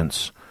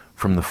vengeance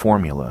from the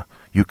formula,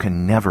 you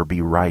can never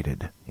be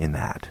righted in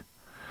that.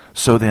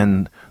 So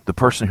then the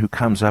person who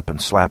comes up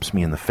and slaps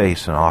me in the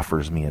face and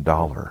offers me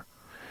 $1,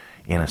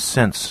 in a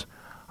sense,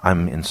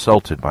 I'm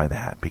insulted by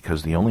that,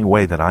 because the only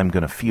way that I'm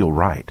going to feel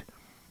right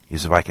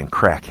is if I can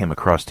crack him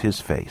across his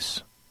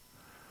face.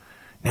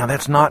 Now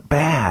that's not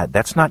bad,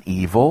 that's not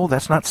evil,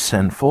 that's not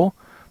sinful,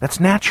 that's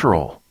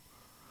natural.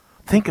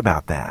 Think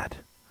about that.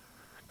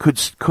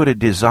 Could a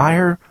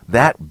desire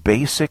that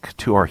basic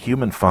to our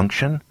human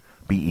function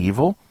be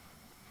evil?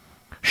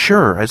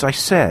 Sure, as I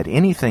said,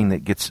 anything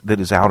that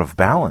is out of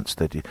balance,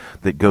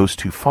 that goes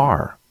too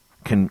far,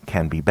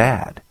 can be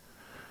bad.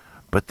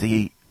 But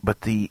the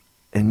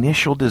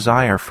initial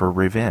desire for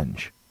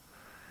revenge,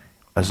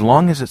 as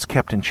long as it's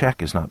kept in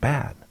check, is not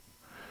bad.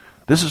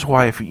 This is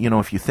why, if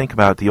you think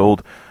about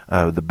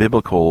the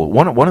biblical,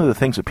 one of the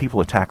things that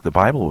people attack the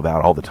Bible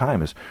about all the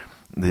time is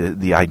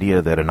the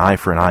idea that an eye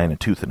for an eye and a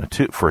tooth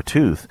for a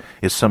tooth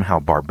is somehow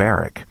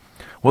barbaric.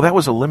 Well, that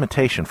was a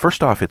limitation.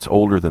 First off, it's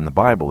older than the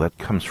Bible. That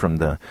comes from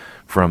the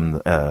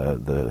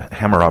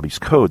Hammurabi's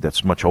Code.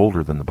 That's much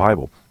older than the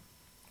Bible.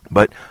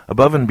 But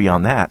above and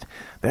beyond that,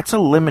 that's a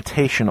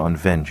limitation on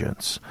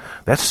vengeance.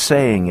 That's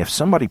saying if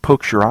somebody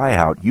pokes your eye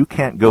out, you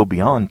can't go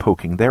beyond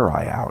poking their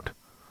eye out.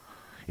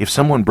 If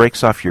someone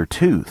breaks off your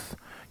tooth,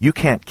 you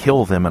can't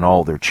kill them and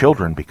all their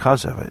children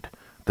because of it.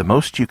 The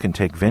most you can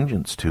take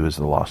vengeance to is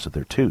the loss of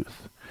their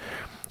tooth.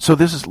 So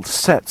this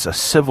sets a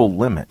civil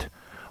limit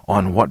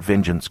on what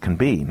vengeance can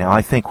be. Now,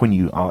 I think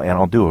and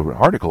I'll do an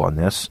article on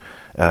this,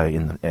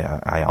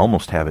 I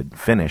almost have it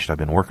finished. I've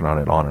been working on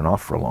it on and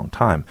off for a long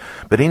time.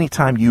 But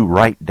anytime you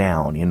write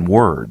down in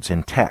words,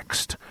 in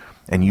text,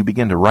 and you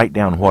begin to write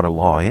down what a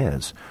law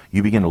is,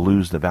 you begin to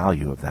lose the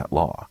value of that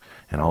law.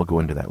 And I'll go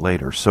into that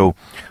later. So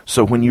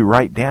when you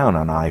write down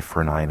an eye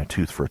for an eye and a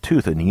tooth for a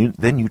tooth, and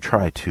then you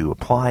try to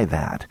apply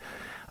that,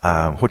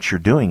 what you're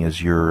doing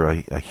is you're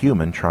a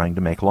human trying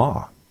to make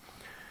law.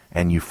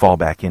 And you fall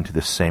back into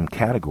the same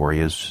category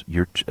as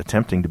you're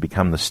attempting to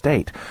become the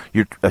state.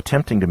 You're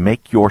attempting to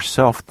make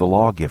yourself the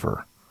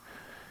lawgiver.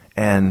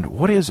 And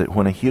what is it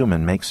when a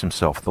human makes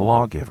himself the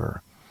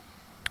lawgiver?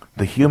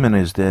 The human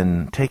is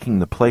then taking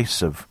the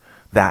place of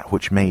that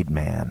which made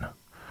man.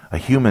 A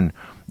human,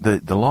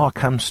 the law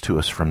comes to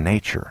us from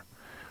nature.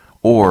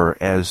 Or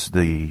as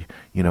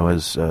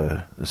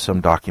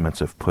some documents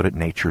have put it,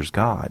 nature's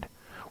God.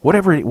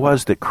 Whatever it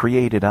was that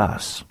created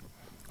us,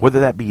 whether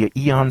that be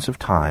eons of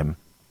time,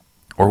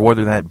 or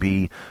whether that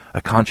be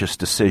a conscious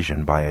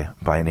decision by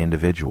an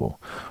individual.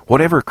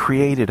 Whatever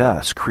created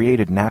us,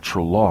 created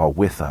natural law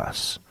with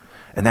us.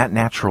 And that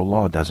natural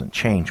law doesn't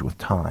change with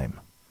time.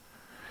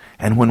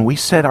 And when we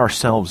set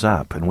ourselves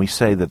up and we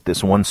say that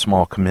this one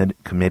small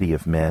committee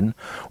of men,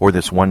 or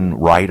this one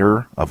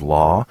writer of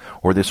law,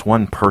 or this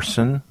one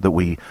person that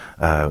we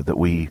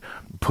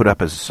put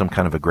up as some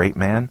kind of a great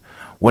man,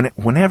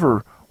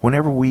 whenever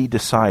we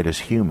decide as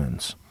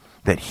humans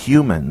that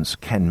humans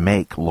can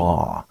make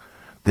law,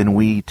 then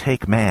we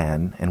take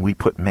man and we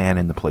put man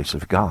in the place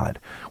of God.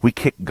 We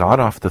kick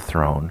God off the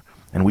throne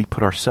and we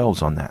put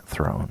ourselves on that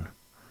throne.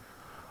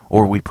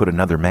 Or we put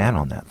another man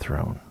on that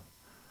throne.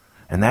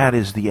 And that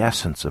is the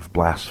essence of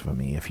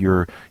blasphemy. If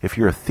you're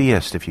a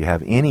theist, if you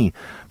have any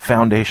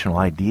foundational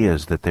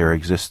ideas that there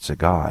exists a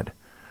God,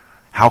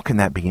 how can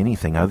that be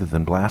anything other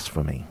than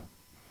blasphemy?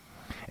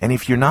 And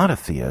if you're not a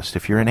theist,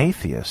 if you're an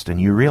atheist,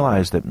 and you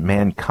realize that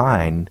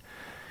mankind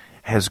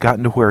has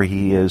gotten to where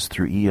he is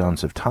through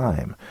eons of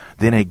time,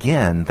 then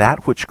again,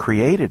 that which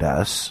created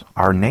us,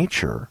 our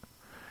nature,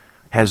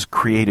 has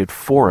created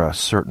for us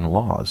certain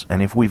laws.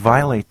 And if we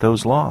violate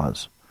those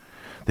laws,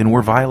 then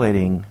we're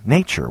violating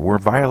nature. We're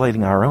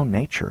violating our own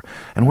nature.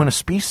 And when a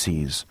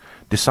species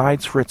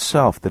decides for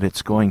itself that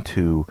it's going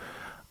to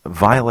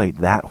violate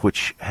that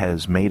which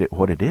has made it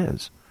what it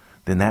is,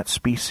 then that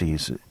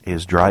species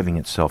is driving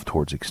itself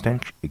towards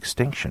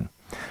extinction.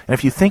 And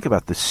if you think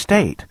about the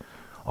state,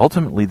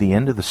 ultimately the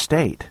end of the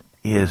state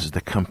is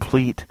the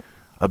complete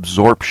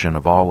absorption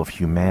of all of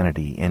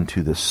humanity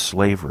into this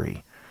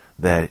slavery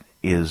that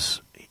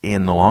is,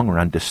 in the long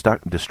run,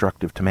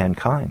 destructive to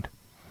mankind.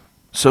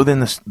 So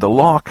then the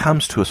law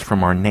comes to us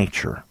from our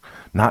nature,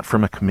 not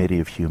from a committee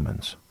of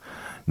humans,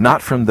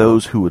 not from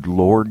those who would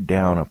lord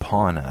down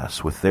upon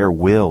us with their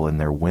will and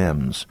their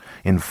whims,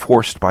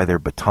 enforced by their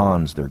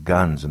batons, their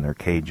guns, and their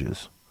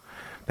cages.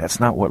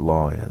 That's not what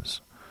law is.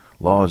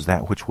 Law is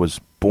that which was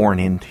born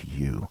into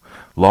you.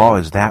 Law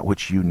is that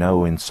which you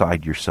know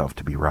inside yourself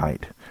to be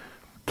right.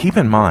 Keep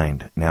in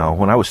mind, now,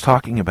 when I was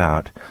talking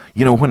about,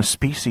 when a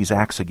species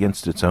acts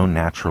against its own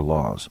natural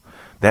laws,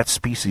 that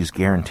species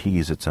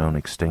guarantees its own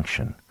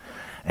extinction.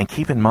 And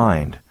keep in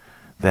mind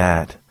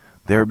that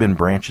there have been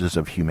branches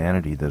of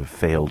humanity that have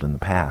failed in the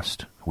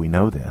past. We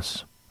know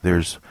this.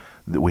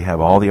 We have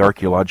all the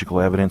archaeological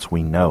evidence.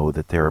 We know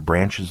that there are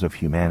branches of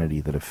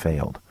humanity that have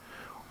failed.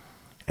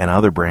 And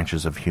other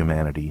branches of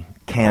humanity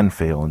can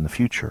fail in the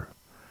future.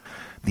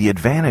 The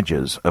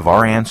advantages of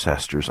our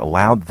ancestors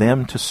allowed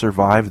them to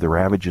survive the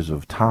ravages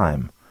of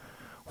time,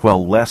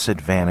 while less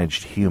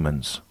advantaged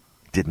humans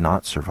did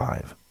not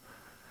survive.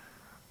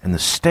 And the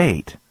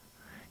state,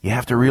 you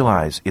have to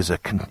realize, is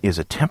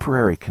a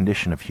temporary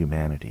condition of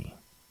humanity.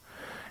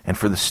 And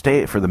for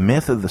the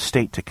myth of the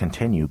state to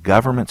continue,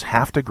 governments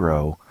have to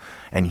grow,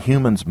 and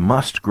humans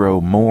must grow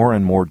more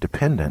and more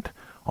dependent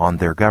on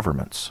their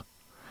governments.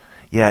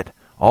 Yet,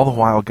 all the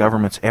while,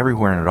 governments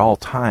everywhere and at all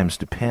times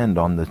depend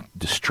on the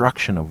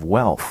destruction of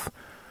wealth.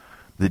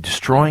 The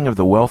destroying of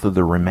the wealth of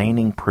the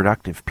remaining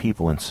productive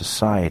people in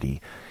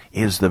society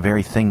is the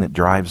very thing that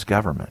drives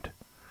government.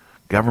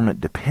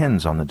 Government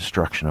depends on the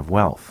destruction of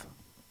wealth.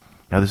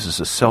 Now, this is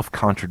a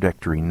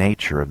self-contradictory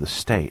nature of the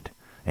state,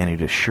 and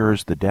it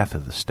assures the death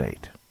of the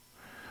state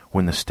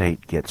when the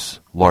state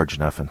gets large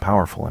enough and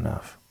powerful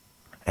enough.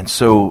 And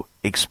so,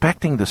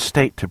 expecting the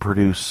state to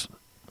produce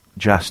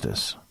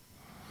justice,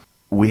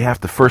 we have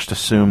to first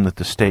assume that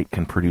the state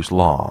can produce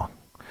law.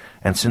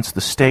 And since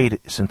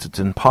it's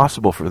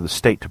impossible for the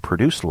state to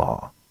produce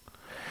law,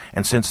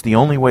 and since the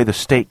only way the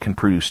state can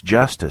produce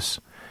justice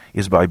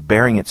is by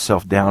bearing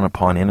itself down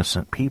upon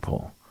innocent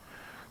people,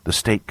 the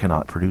state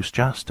cannot produce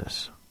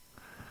justice.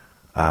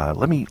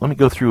 Let me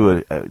go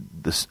through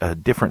a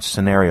different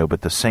scenario,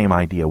 but the same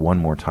idea one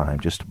more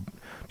time, just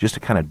to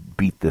kind of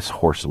beat this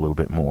horse a little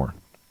bit more.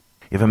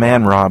 If a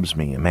man robs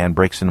me, a man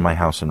breaks into my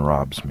house and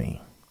robs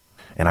me,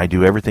 and I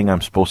do everything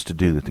I'm supposed to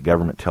do that the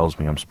government tells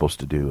me I'm supposed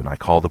to do, and I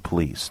call the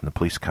police, and the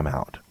police come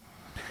out,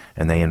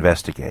 and they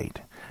investigate.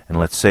 And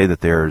let's say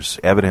that there's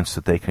evidence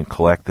that they can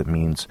collect that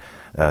means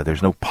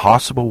there's no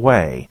possible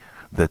way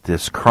that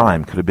this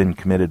crime could have been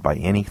committed by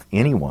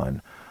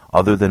anyone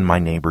other than my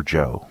neighbor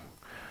Joe.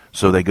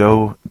 So they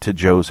go to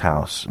Joe's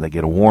house. They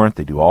get a warrant.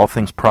 They do all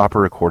things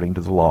proper according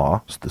to the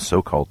law, the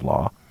so-called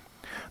law.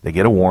 They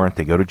get a warrant.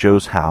 They go to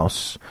Joe's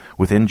house.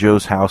 Within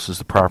Joe's house is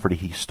the property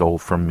he stole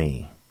from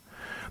me.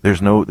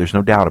 There's no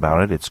doubt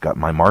about it. It's got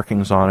my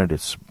markings on it.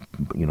 It's,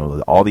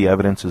 all the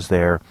evidence is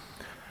there.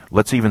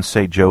 Let's even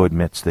say Joe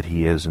admits that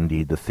he is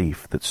indeed the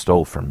thief that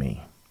stole from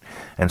me.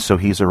 And so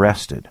he's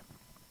arrested.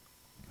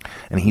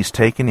 And he's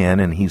taken in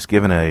and he's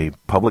given a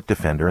public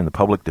defender, and the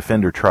public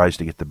defender tries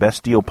to get the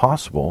best deal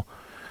possible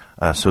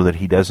so that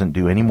he doesn't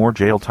do any more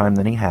jail time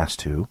than he has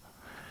to.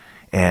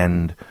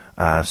 And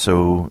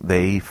so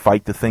they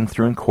fight the thing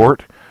through in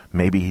court.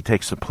 Maybe he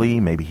takes a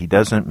plea, maybe he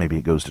doesn't, maybe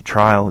it goes to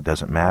trial, it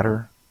doesn't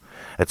matter.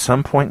 At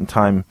some point in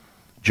time,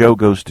 Joe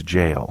goes to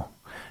jail,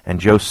 and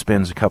Joe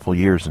spends a couple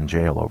years in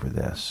jail over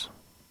this.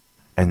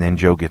 And then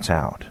Joe gets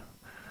out.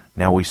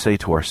 Now we say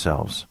to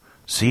ourselves,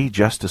 see,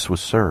 justice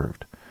was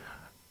served.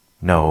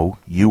 No,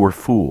 you were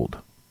fooled.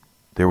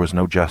 There was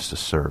no justice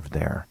served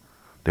there.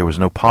 There was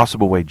no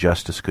possible way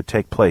justice could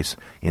take place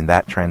in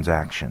that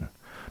transaction.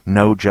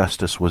 No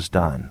justice was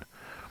done,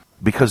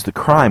 because the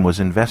crime was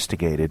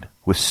investigated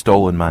with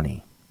stolen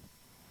money.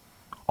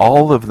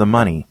 All of the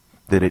money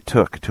that it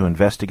took to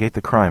investigate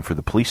the crime for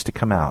the police to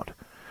come out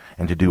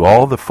and to do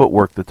all the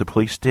footwork that the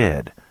police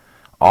did,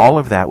 all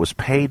of that was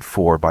paid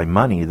for by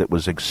money that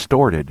was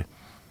extorted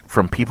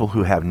from people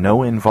who have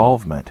no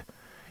involvement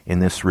in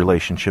this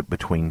relationship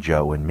between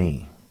Joe and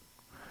me.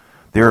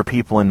 There are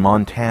people in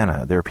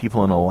Montana, there are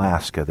people in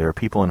Alaska, there are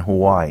people in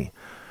Hawaii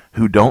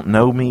who don't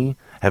know me,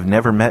 have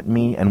never met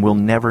me, and will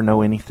never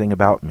know anything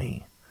about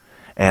me.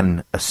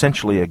 And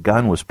essentially a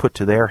gun was put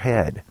to their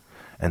head,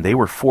 and they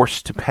were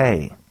forced to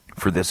pay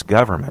for this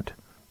government,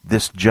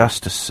 this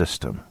justice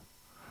system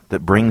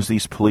that brings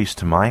these police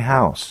to my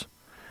house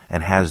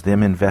and has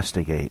them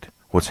investigate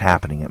what's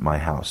happening at my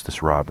house,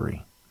 this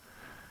robbery.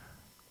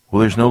 Well,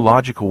 there's no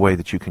logical way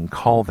that you can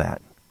call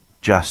that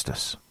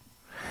justice.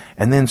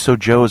 And then so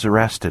Joe is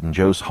arrested and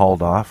Joe's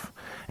hauled off,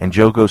 and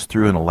Joe goes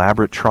through an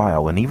elaborate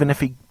trial, and even if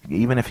he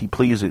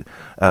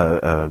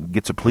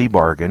gets a plea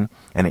bargain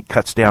and it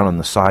cuts down on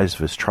the size of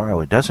his trial,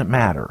 it doesn't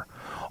matter.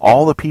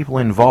 All the people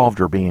involved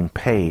are being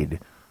paid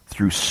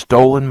through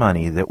stolen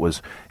money that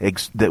was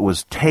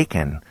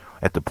taken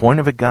at the point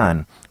of a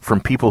gun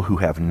from people who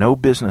have no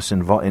business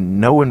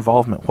no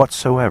involvement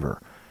whatsoever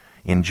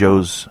in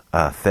Joe's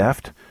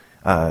theft,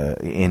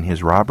 in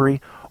his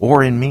robbery,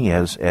 or in me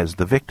as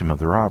the victim of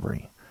the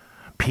robbery.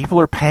 People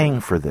are paying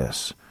for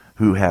this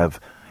who have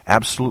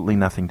absolutely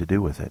nothing to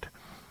do with it.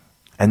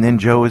 And then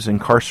Joe is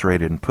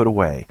incarcerated and put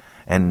away,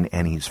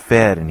 and he's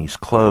fed and he's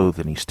clothed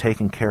and he's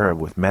taken care of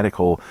with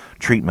medical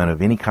treatment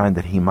of any kind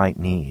that he might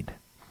need.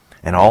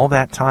 And all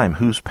that time,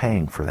 who's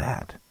paying for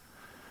that?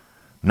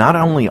 Not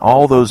only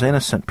all those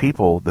innocent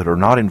people that are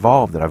not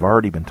involved that I've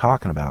already been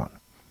talking about,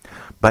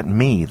 but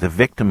me, the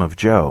victim of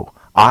Joe.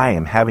 I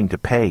am having to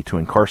pay to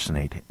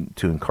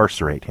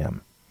incarcerate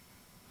him.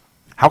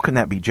 How can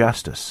that be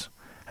justice?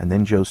 And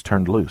then Joe's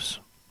turned loose.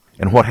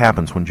 And what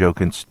happens when Joe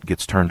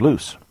gets turned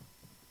loose?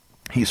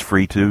 He's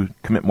free to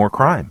commit more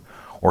crime,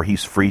 or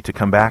he's free to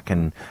come back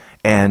and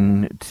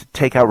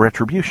take out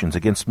retributions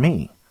against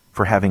me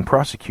for having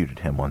prosecuted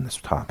him on this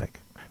topic.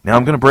 Now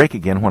I'm going to break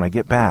again. When I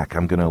get back,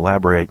 I'm going to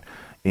elaborate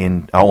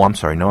I'm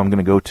going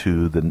to go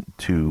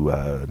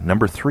to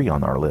number 3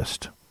 on our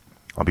list.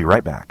 I'll be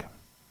right back.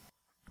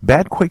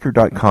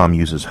 BadQuaker.com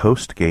uses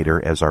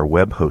HostGator as our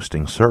web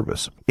hosting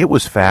service. It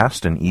was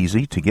fast and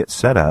easy to get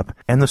set up,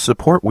 and the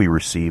support we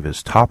receive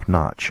is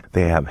top-notch.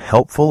 They have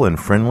helpful and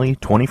friendly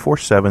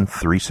 24/7,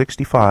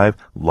 365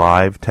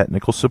 live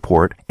technical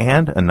support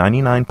and a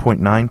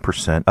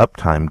 99.9%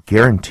 uptime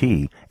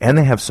guarantee, and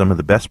they have some of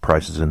the best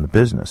prices in the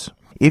business.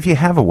 If you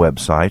have a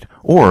website,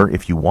 or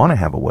if you want to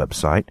have a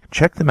website,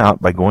 check them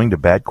out by going to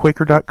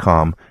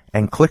BadQuaker.com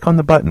and click on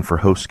the button for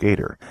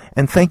HostGator.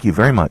 And thank you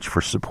very much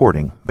for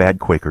supporting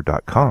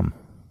BadQuaker.com.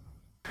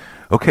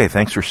 Okay,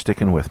 thanks for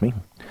sticking with me.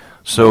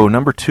 So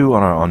number 2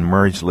 on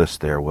Murray's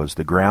list there was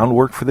the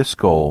groundwork for this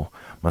goal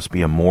must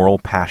be a moral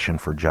passion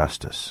for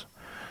justice.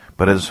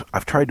 But as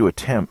I've tried to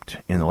attempt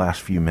in the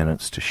last few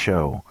minutes to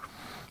show,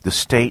 the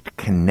state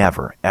can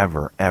never,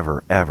 ever,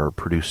 ever, ever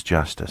produce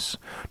justice.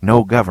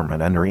 No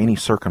government under any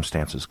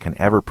circumstances can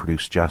ever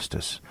produce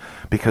justice,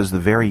 because the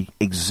very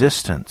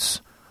existence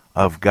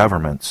of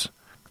governments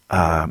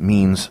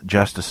means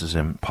justice is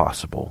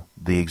impossible.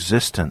 The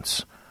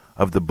existence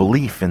of the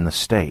belief in the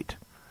state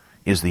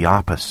is the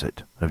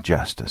opposite of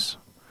justice.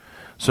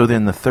 So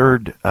then the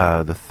third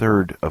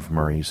of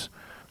Murray's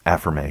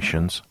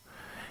affirmations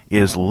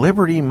is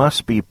liberty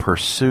must be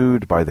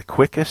pursued by the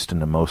quickest and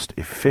the most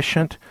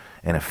efficient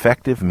and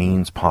effective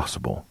means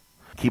possible.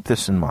 Keep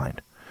this in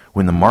mind.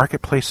 When the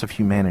marketplace of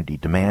humanity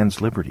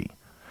demands liberty,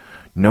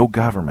 no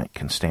government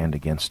can stand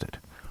against it.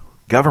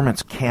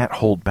 Governments can't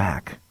hold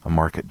back a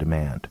market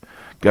demand.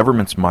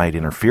 Governments might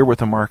interfere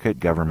with a market.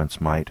 Governments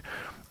might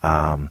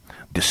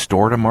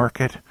distort a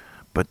market.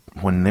 But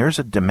when there's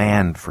a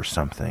demand for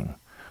something,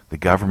 the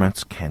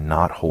governments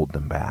cannot hold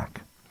them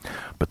back.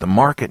 But the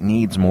market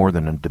needs more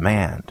than a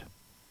demand.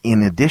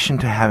 In addition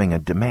to having a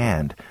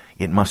demand,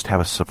 it must have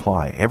a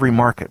supply. Every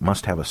market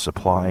must have a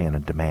supply and a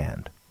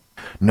demand.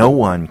 No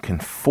one can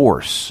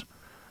force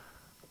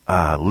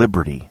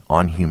liberty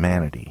on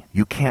humanity.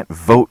 You can't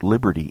vote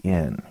liberty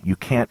in. You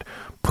can't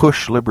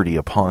push liberty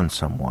upon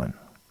someone.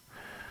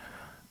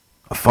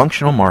 A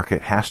functional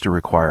market has to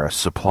require a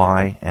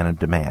supply and a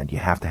demand. You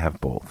have to have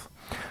both.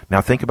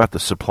 Now think about the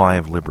supply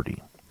of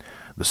liberty.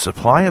 The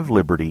supply of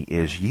liberty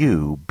is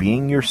you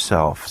being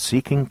yourself,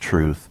 seeking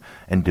truth,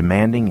 and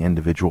demanding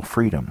individual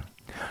freedom.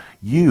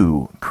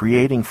 You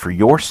creating for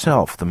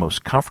yourself the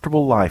most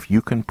comfortable life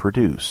you can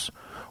produce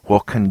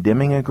while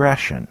condemning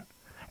aggression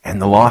and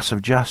the loss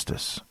of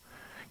justice.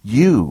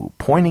 You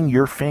pointing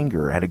your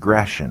finger at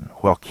aggression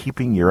while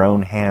keeping your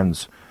own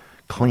hands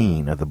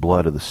clean of the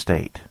blood of the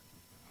state.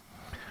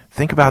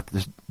 Think about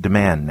this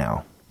demand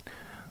now.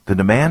 The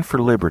demand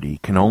for liberty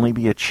can only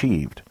be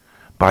achieved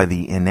by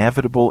the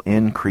inevitable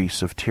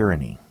increase of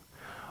tyranny.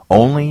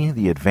 Only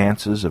the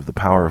advances of the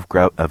power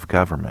of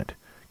government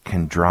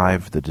can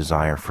drive the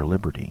desire for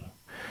liberty.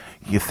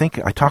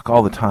 I talk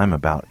all the time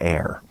about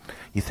air.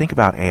 You think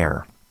about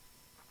air.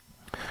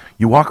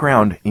 You walk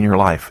around in your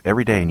life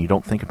every day and you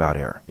don't think about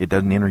air. It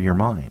doesn't enter your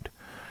mind.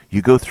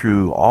 You go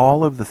through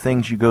all of the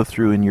things you go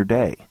through in your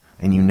day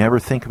and you never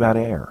think about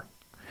air.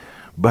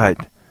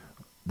 But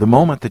the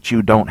moment that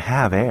you don't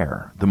have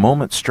air, the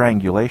moment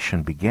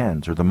strangulation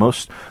begins, or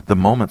the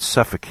moment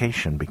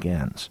suffocation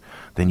begins,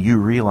 then you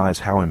realize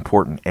how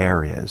important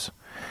air is.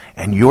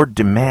 And your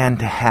demand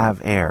to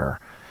have air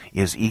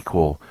is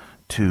equal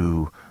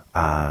to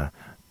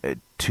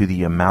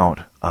the amount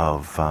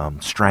of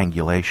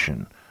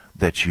strangulation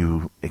that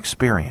you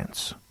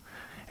experience.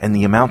 And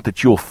the amount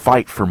that you'll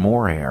fight for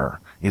more air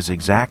is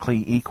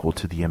exactly equal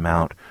to the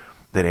amount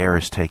that air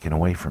is taken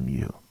away from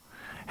you.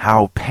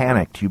 How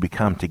panicked you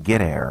become to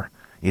get air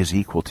is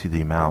equal to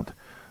the amount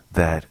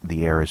that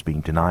the air is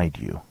being denied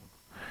you.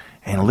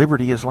 And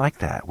liberty is like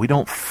that. We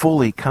don't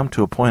fully come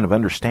to a point of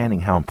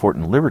understanding how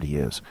important liberty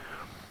is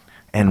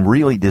and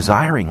really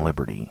desiring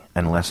liberty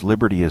unless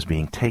liberty is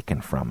being taken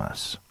from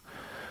us.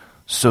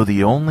 So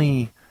the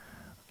only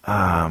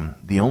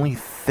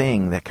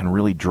thing that can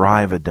really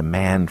drive a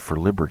demand for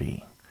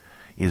liberty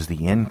is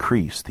the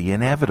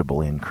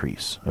inevitable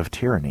increase of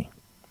tyranny.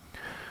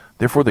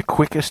 Therefore, the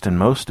quickest and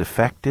most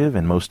effective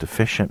and most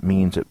efficient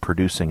means at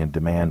producing a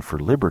demand for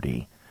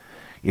liberty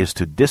is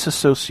to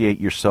disassociate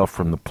yourself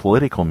from the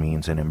political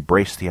means and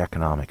embrace the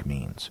economic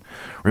means.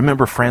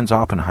 Remember, Franz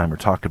Oppenheimer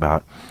talked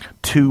about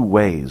two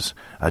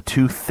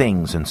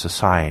things in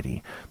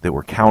society that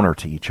were counter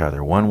to each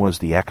other. One was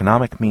the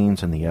economic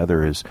means and the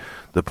other is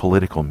the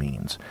political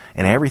means.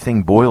 And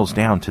everything boils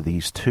down to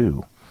these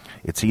two.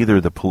 It's either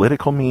the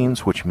political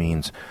means, which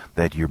means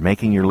that you're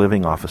making your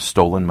living off of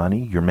stolen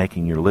money, you're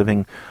making your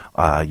living,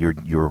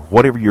 your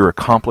whatever you're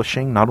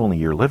accomplishing, not only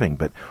your living,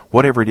 but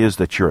whatever it is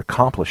that you're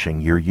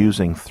accomplishing, you're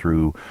using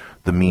through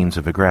the means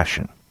of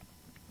aggression.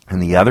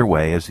 And the other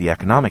way is the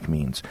economic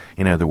means.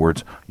 In other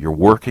words, you're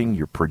working,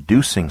 you're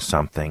producing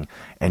something,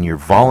 and you're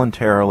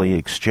voluntarily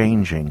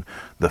exchanging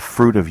the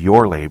fruit of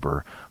your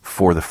labor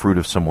for the fruit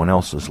of someone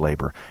else's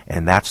labor.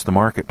 And that's the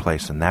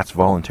marketplace, and that's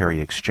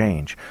voluntary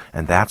exchange,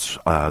 and that's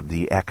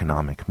the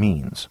economic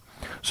means.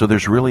 So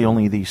there's really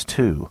only these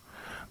two,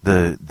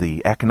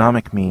 the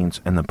economic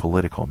means and the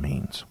political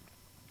means.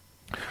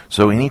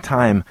 So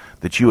anytime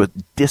that you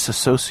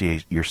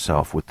disassociate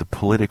yourself with the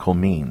political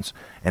means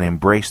and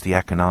embrace the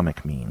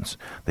economic means,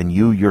 then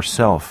you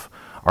yourself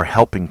are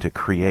helping to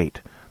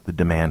create the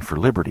demand for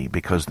liberty,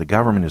 because the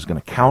government is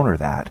going to counter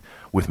that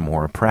with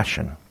more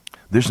oppression.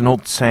 There's an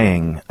old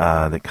saying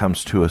that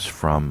comes to us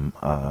from,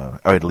 or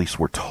at least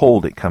we're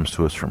told it comes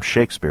to us from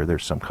Shakespeare.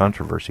 There's some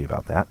controversy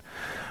about that.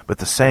 But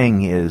the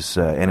saying is,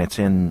 and it's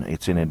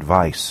in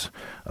advice,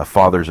 a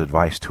father's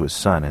advice to his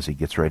son as he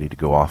gets ready to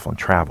go off on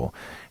travel.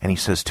 And he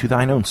says, "To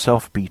thine own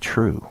self be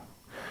true."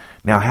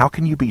 Now, how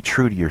can you be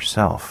true to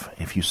yourself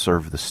if you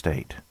serve the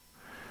state?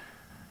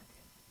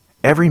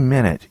 Every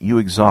minute you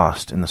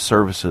exhaust in the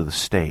service of the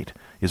state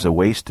is a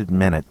wasted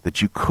minute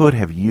that you could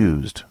have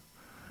used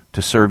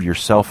to serve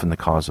yourself in the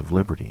cause of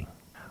liberty.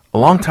 A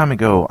long time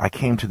ago, I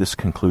came to this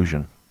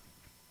conclusion.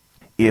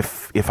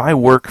 If I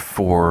work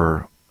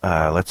for,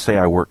 let's say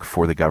I work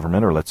for the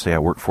government, or let's say I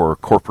work for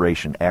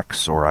Corporation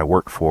X, or I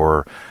work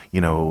for,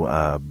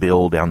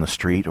 Bill down the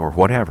street, or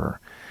whatever.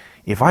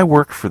 If I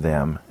work for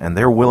them and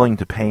they're willing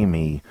to pay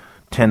me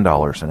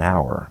 $10 an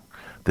hour,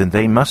 then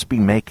they must be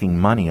making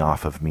money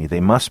off of me.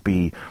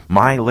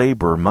 My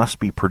labor must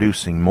be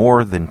producing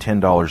more than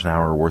 $10 an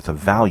hour worth of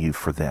value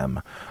for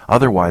them.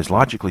 Otherwise,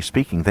 logically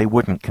speaking, they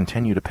wouldn't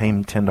continue to pay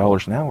me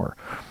 $10 an hour.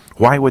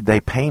 Why would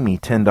they pay me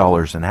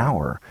 $10 an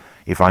hour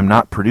if I'm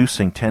not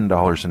producing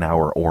 $10 an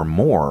hour or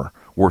more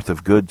worth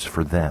of goods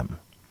for them?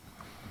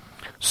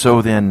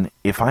 So then,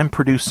 if I'm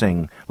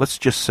producing, let's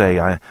just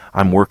say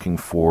I'm working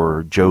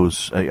for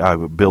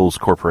Bill's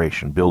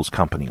corporation, Bill's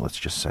company, let's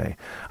just say.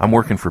 I'm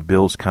working for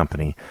Bill's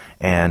company,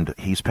 and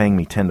he's paying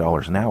me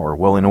 $10 an hour.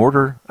 Well, in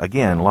order,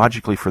 again,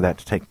 logically for that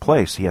to take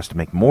place, he has to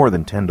make more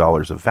than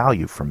 $10 of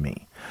value from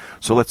me.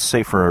 So let's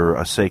say, for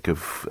a sake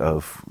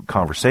of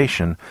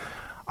conversation,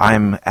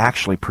 I'm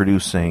actually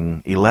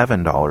producing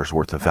 $11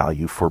 worth of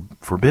value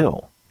for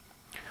Bill.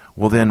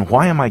 Well, then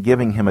why am I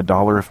giving him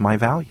 $1 of my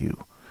value?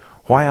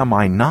 Why am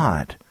I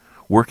not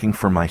working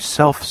for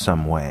myself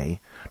some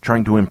way,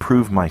 trying to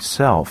improve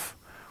myself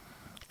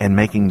and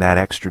making that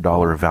extra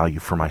dollar of value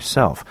for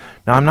myself?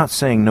 Now, I'm not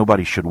saying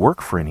nobody should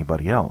work for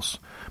anybody else,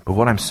 but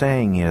what I'm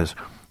saying is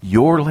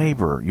your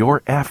labor,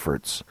 your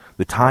efforts,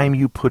 the time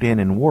you put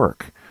in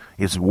work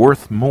is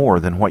worth more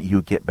than what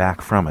you get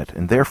back from it.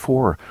 And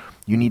therefore,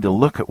 you need to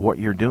look at what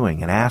you're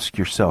doing and ask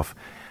yourself,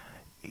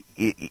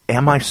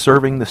 am I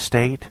serving the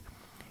state?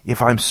 If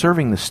I'm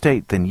serving the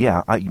state, then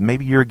yeah,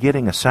 maybe you're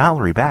getting a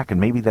salary back, and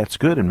maybe that's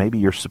good, and maybe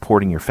you're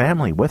supporting your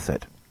family with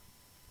it.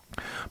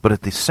 But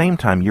at the same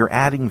time, you're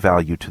adding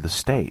value to the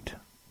state.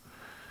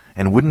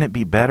 And wouldn't it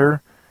be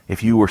better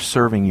if you were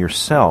serving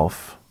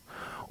yourself,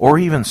 or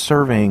even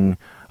serving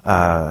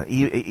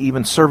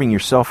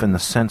yourself in the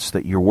sense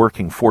that you're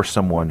working for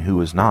someone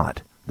who is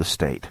not the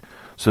state,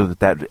 so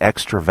that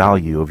extra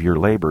value of your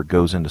labor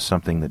goes into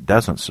something that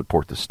doesn't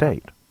support the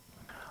state?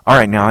 All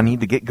right, now I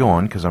need to get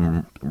going because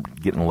I'm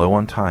getting low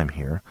on time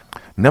here.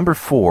 Number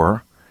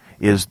 4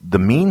 is the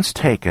means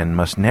taken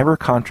must never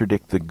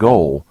contradict the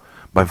goal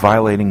by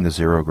violating the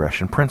zero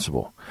aggression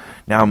principle.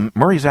 Now,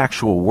 Murray's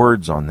actual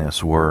words on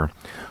this were,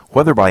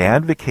 whether by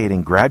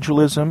advocating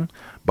gradualism,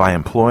 by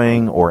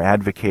employing or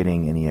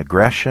advocating any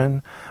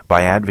aggression,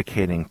 by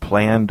advocating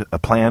a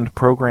planned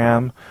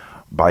program,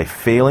 by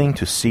failing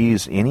to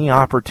seize any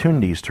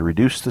opportunities to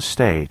reduce the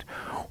state,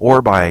 or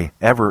by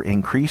ever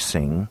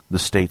increasing the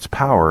state's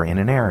power in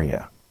an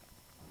area.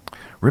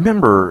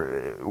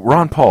 Remember,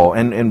 Ron Paul,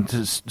 and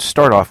to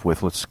start off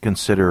with, let's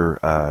consider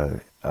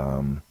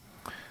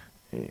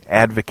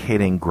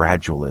advocating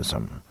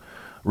gradualism.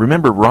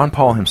 Remember, Ron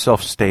Paul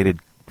himself stated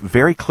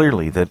very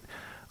clearly that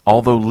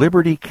although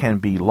liberty can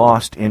be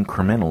lost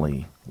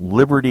incrementally,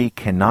 liberty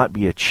cannot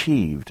be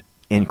achieved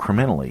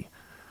incrementally.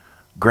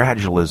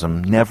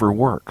 Gradualism never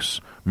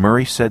works.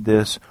 Murray said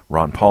this,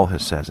 Ron Paul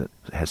has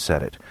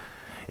said it.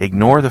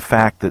 Ignore the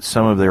fact that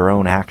some of their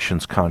own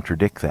actions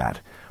contradict that.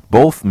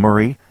 Both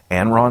Murray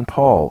and Ron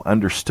Paul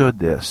understood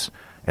this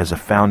as a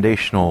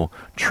foundational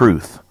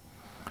truth,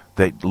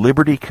 that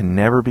liberty can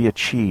never be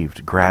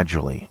achieved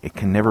gradually. It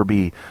can never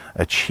be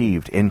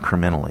achieved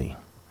incrementally.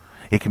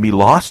 It can be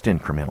lost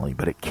incrementally,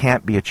 but it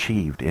can't be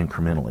achieved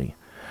incrementally.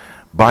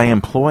 By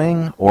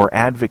employing or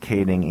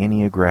advocating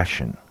any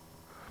aggression,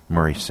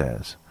 Murray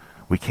says,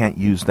 we can't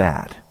use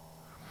that.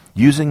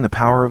 Using the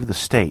power of the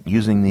state,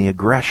 using the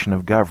aggression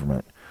of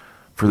government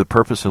for the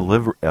purpose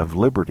of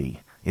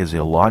liberty is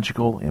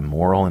illogical,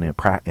 immoral, and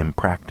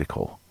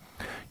impractical.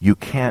 You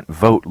can't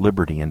vote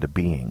liberty into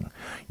being.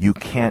 You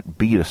can't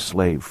beat a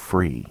slave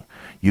free.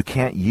 You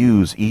can't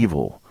use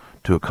evil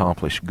to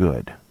accomplish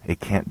good. It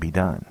can't be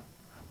done.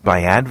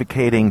 by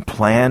advocating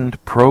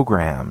planned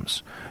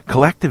programs.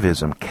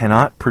 Collectivism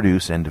cannot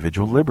produce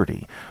individual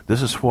liberty.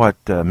 This is what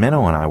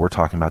Minnow and I were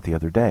talking about the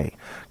other day.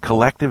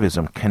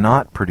 Collectivism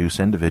cannot produce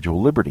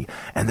individual liberty.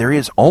 And there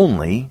is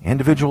only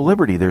individual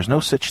liberty. There's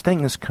no such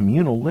thing as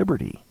communal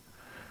liberty.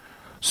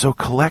 So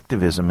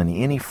collectivism in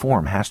any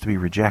form has to be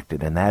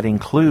rejected, and that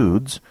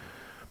includes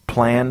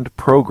planned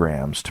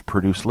programs to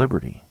produce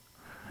liberty.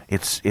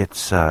 It's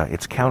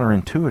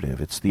counterintuitive.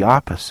 It's the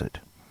opposite.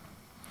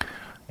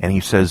 And he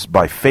says,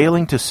 by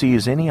failing to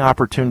seize any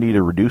opportunity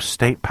to reduce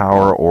state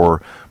power,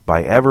 or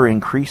by ever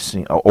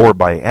increasing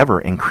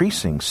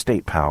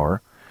state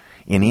power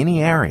in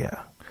any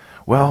area.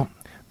 Well,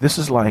 this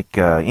is like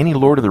any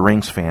Lord of the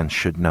Rings fan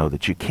should know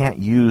that you can't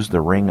use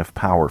the ring of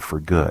power for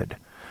good.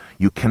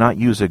 You cannot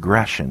use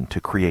aggression to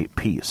create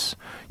peace.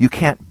 You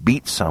can't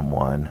beat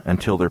someone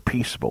until they're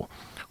peaceable.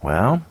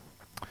 Well,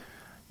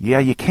 yeah,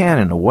 you can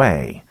in a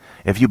way.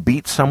 If you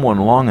beat someone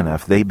long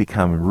enough, they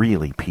become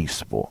really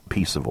peaceable.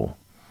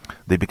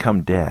 They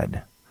become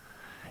dead.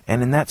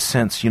 And in that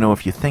sense,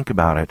 if you think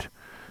about it,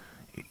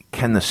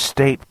 can the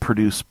state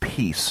produce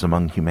peace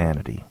among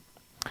humanity?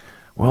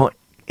 Well,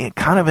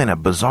 kind of in a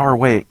bizarre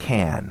way it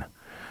can.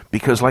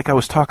 Because like I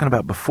was talking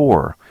about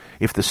before,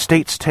 if the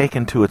state's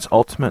taken to its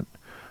ultimate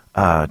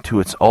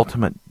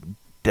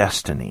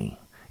destiny,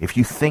 if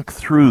you think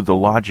through the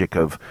logic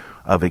of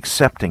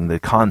accepting the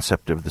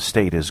concept of the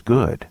state as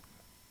good,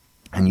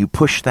 and you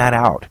push that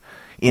out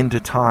into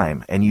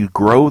time, and you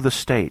grow the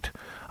state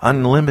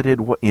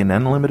in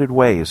unlimited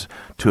ways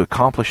to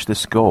accomplish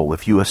this goal,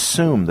 if you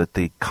assume that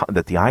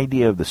the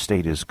idea of the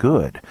state is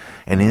good,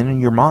 and in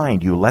your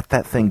mind you let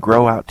that thing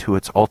grow out to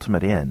its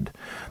ultimate end,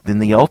 then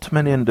the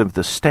ultimate end of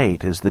the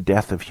state is the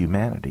death of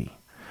humanity.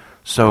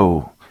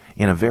 So,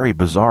 in a very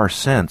bizarre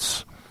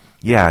sense,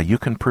 yeah, you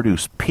can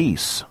produce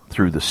peace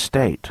through the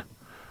state,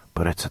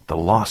 but it's at the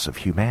loss of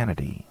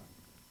humanity.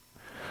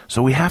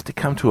 So we have to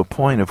come to a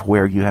point of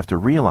where you have to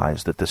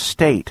realize that the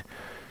state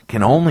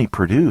can only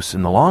produce,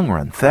 in the long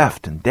run,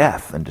 theft and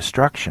death and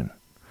destruction.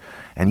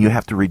 And you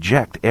have to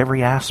reject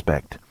every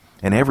aspect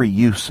and every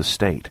use of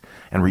state,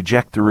 and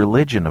reject the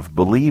religion of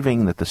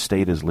believing that the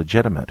state is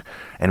legitimate,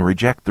 and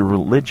reject the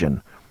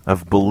religion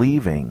of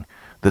believing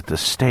that the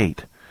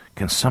state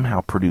can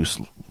somehow produce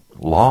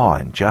law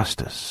and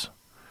justice.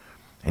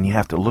 And you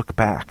have to look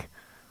back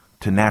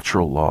to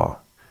natural law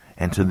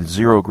and to the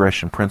zero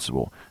aggression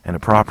principle and to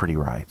property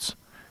rights.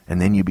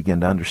 And then you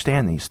begin to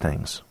understand these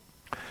things.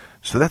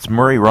 So that's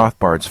Murray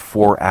Rothbard's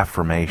 4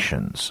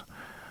 affirmations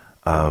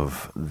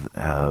of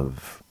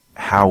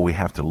how we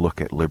have to look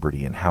at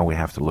liberty and how we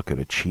have to look at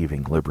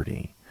achieving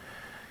liberty.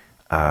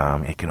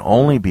 It can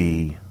only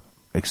be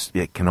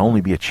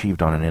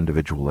achieved on an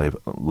individual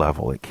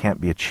level. It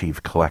can't be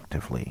achieved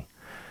collectively.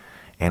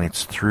 And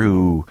it's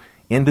through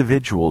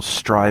individuals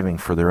striving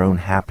for their own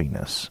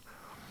happiness,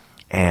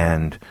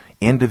 and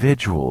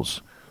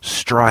individuals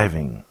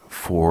striving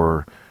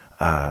for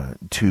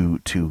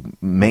to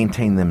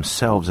maintain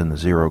themselves in the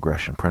zero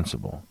aggression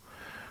principle.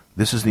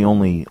 This is the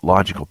only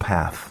logical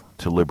path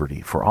to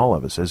liberty for all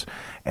of us.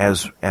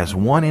 As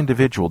one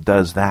individual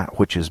does that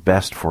which is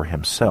best for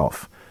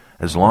himself,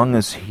 as long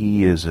as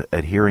he is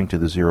adhering to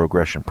the zero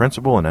aggression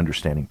principle and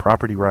understanding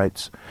property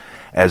rights,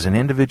 as an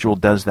individual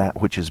does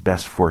that which is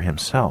best for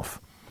himself,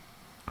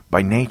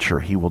 by nature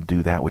he will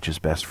do that which is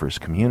best for his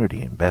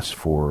community and best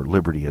for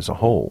liberty as a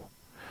whole.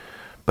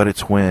 But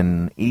it's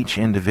when each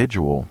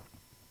individual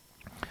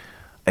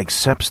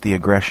accepts the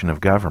aggression of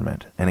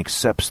government and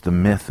accepts the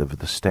myth of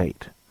the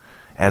state.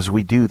 As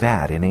we do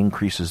that, it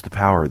increases the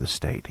power of the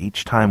state.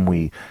 Each time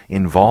we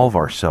involve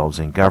ourselves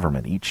in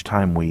government, each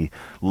time we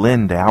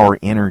lend our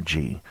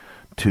energy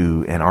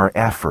to, and our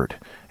effort,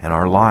 and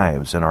our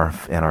lives, and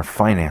our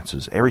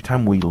finances, every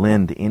time we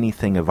lend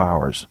anything of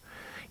ours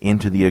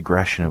into the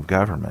aggression of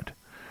government,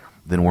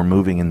 then we're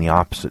moving in the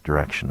opposite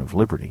direction of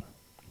liberty.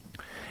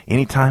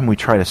 Anytime we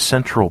try to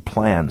central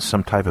plan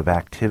some type of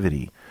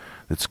activity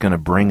that's going to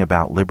bring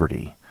about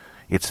liberty,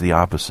 it's the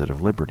opposite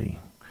of liberty.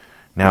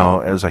 Now,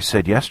 as I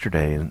said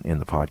yesterday in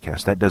the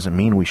podcast, that doesn't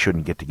mean we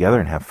shouldn't get together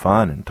and have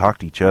fun and talk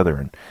to each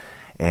other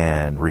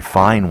and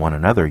refine one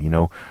another.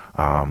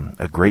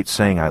 A great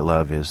saying I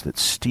love is that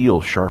steel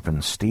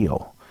sharpens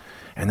steel.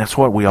 And that's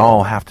what we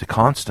all have to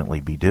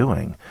constantly be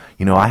doing.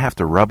 I have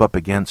to rub up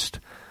against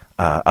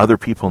other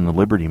people in the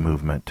liberty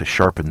movement to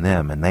sharpen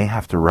them, and they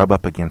have to rub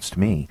up against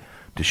me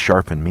to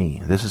sharpen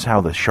me. This is how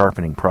the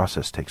sharpening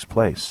process takes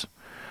place.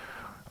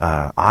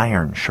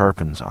 Iron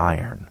sharpens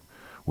iron.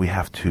 We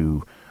have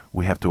to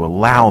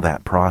allow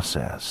that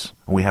process.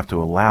 We have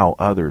to allow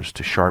others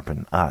to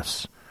sharpen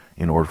us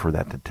in order for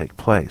that to take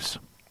place.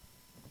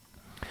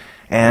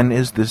 And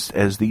as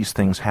these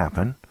things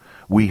happen,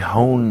 we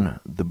hone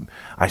the.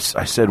 I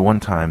said one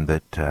time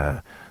that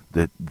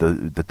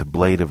the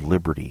blade of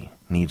liberty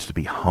needs to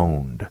be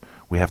honed.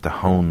 We have to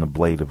hone the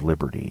blade of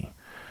liberty,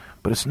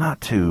 but it's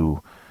not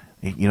to.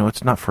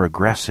 It's not for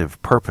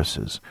aggressive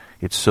purposes.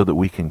 It's so that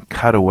we can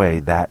cut away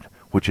that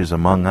which is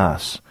among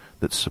us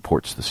that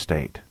supports the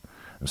state.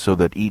 And so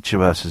that each of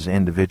us as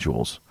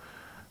individuals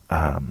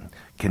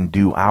can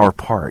do our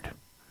part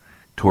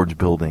towards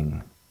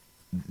building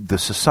the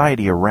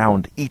society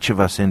around each of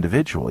us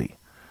individually.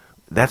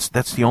 That's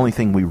the only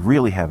thing we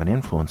really have an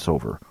influence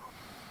over.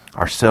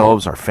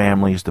 Ourselves, our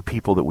families, the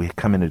people that we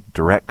come into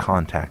direct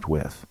contact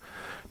with,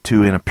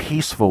 to, in a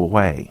peaceful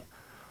way,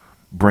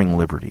 bring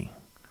liberty.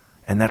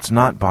 And that's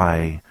not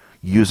by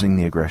using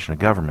the aggression of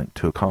government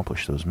to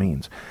accomplish those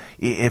means.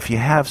 If you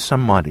have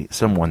someone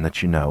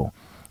that you know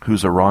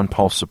who's a Ron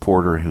Paul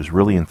supporter, who's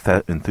really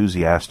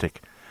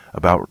enthusiastic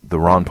about the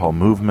Ron Paul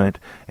movement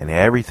and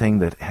everything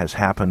that has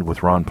happened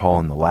with Ron Paul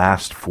in the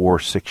last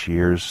 4-6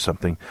 years,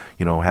 something,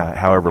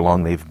 however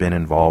long they've been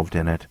involved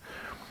in it,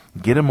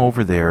 get them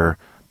over there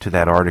to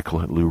that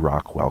article at Lew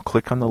Rockwell.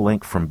 Click on the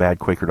link from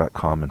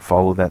badquaker.com and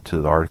follow that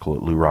to the article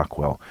at Lew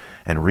Rockwell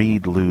and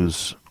read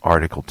Lew's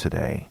article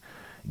today.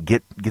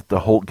 Get a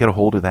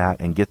hold of that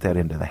and get that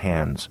into the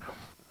hands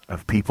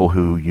of people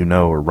who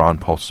are Ron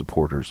Paul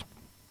supporters.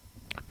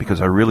 Because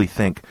I really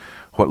think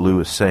what Lew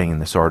is saying in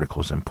this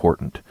article is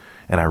important,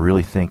 and I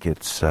really think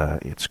it's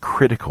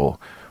critical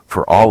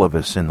for all of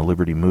us in the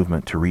liberty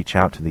movement to reach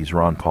out to these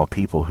Ron Paul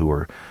people who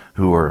are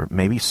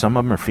maybe some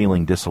of them are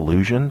feeling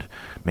disillusioned,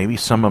 maybe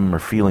some of them are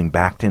feeling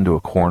backed into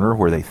a corner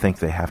where they think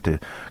they have to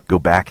go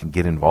back and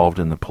get involved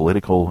in the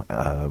political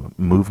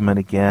movement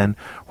again,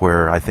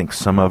 where I think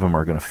some of them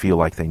are going to feel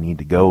like they need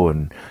to go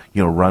and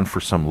run for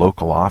some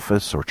local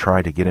office or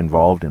try to get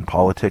involved in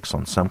politics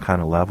on some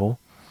kind of level.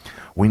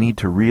 We need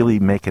to really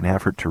make an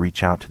effort to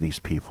reach out to these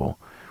people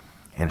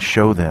and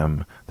show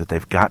them that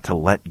they've got to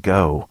let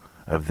go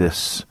of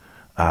this.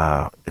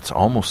 It's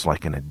almost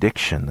like an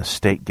addiction. The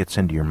state gets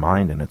into your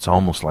mind, and it's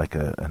almost like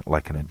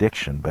an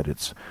addiction, but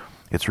it's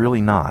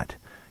really not.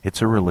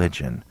 It's a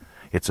religion.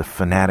 It's a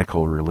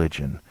fanatical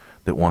religion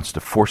that wants to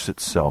force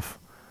itself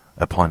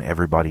upon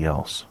everybody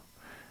else,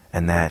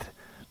 and that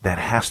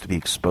has to be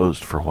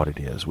exposed for what it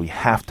is. We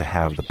have to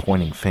have the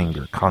pointing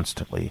finger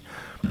constantly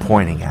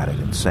pointing at it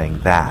and saying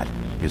that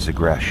is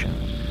aggression.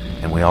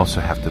 And we also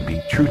have to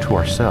be true to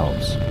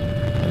ourselves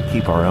and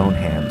keep our own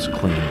hands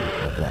clean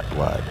of that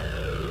blood.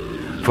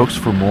 Folks,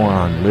 for more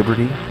on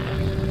liberty,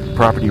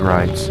 property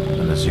rights,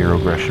 and the zero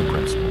aggression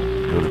principle,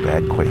 go to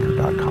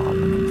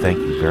badquaker.com. And thank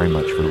you very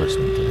much for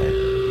listening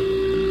today.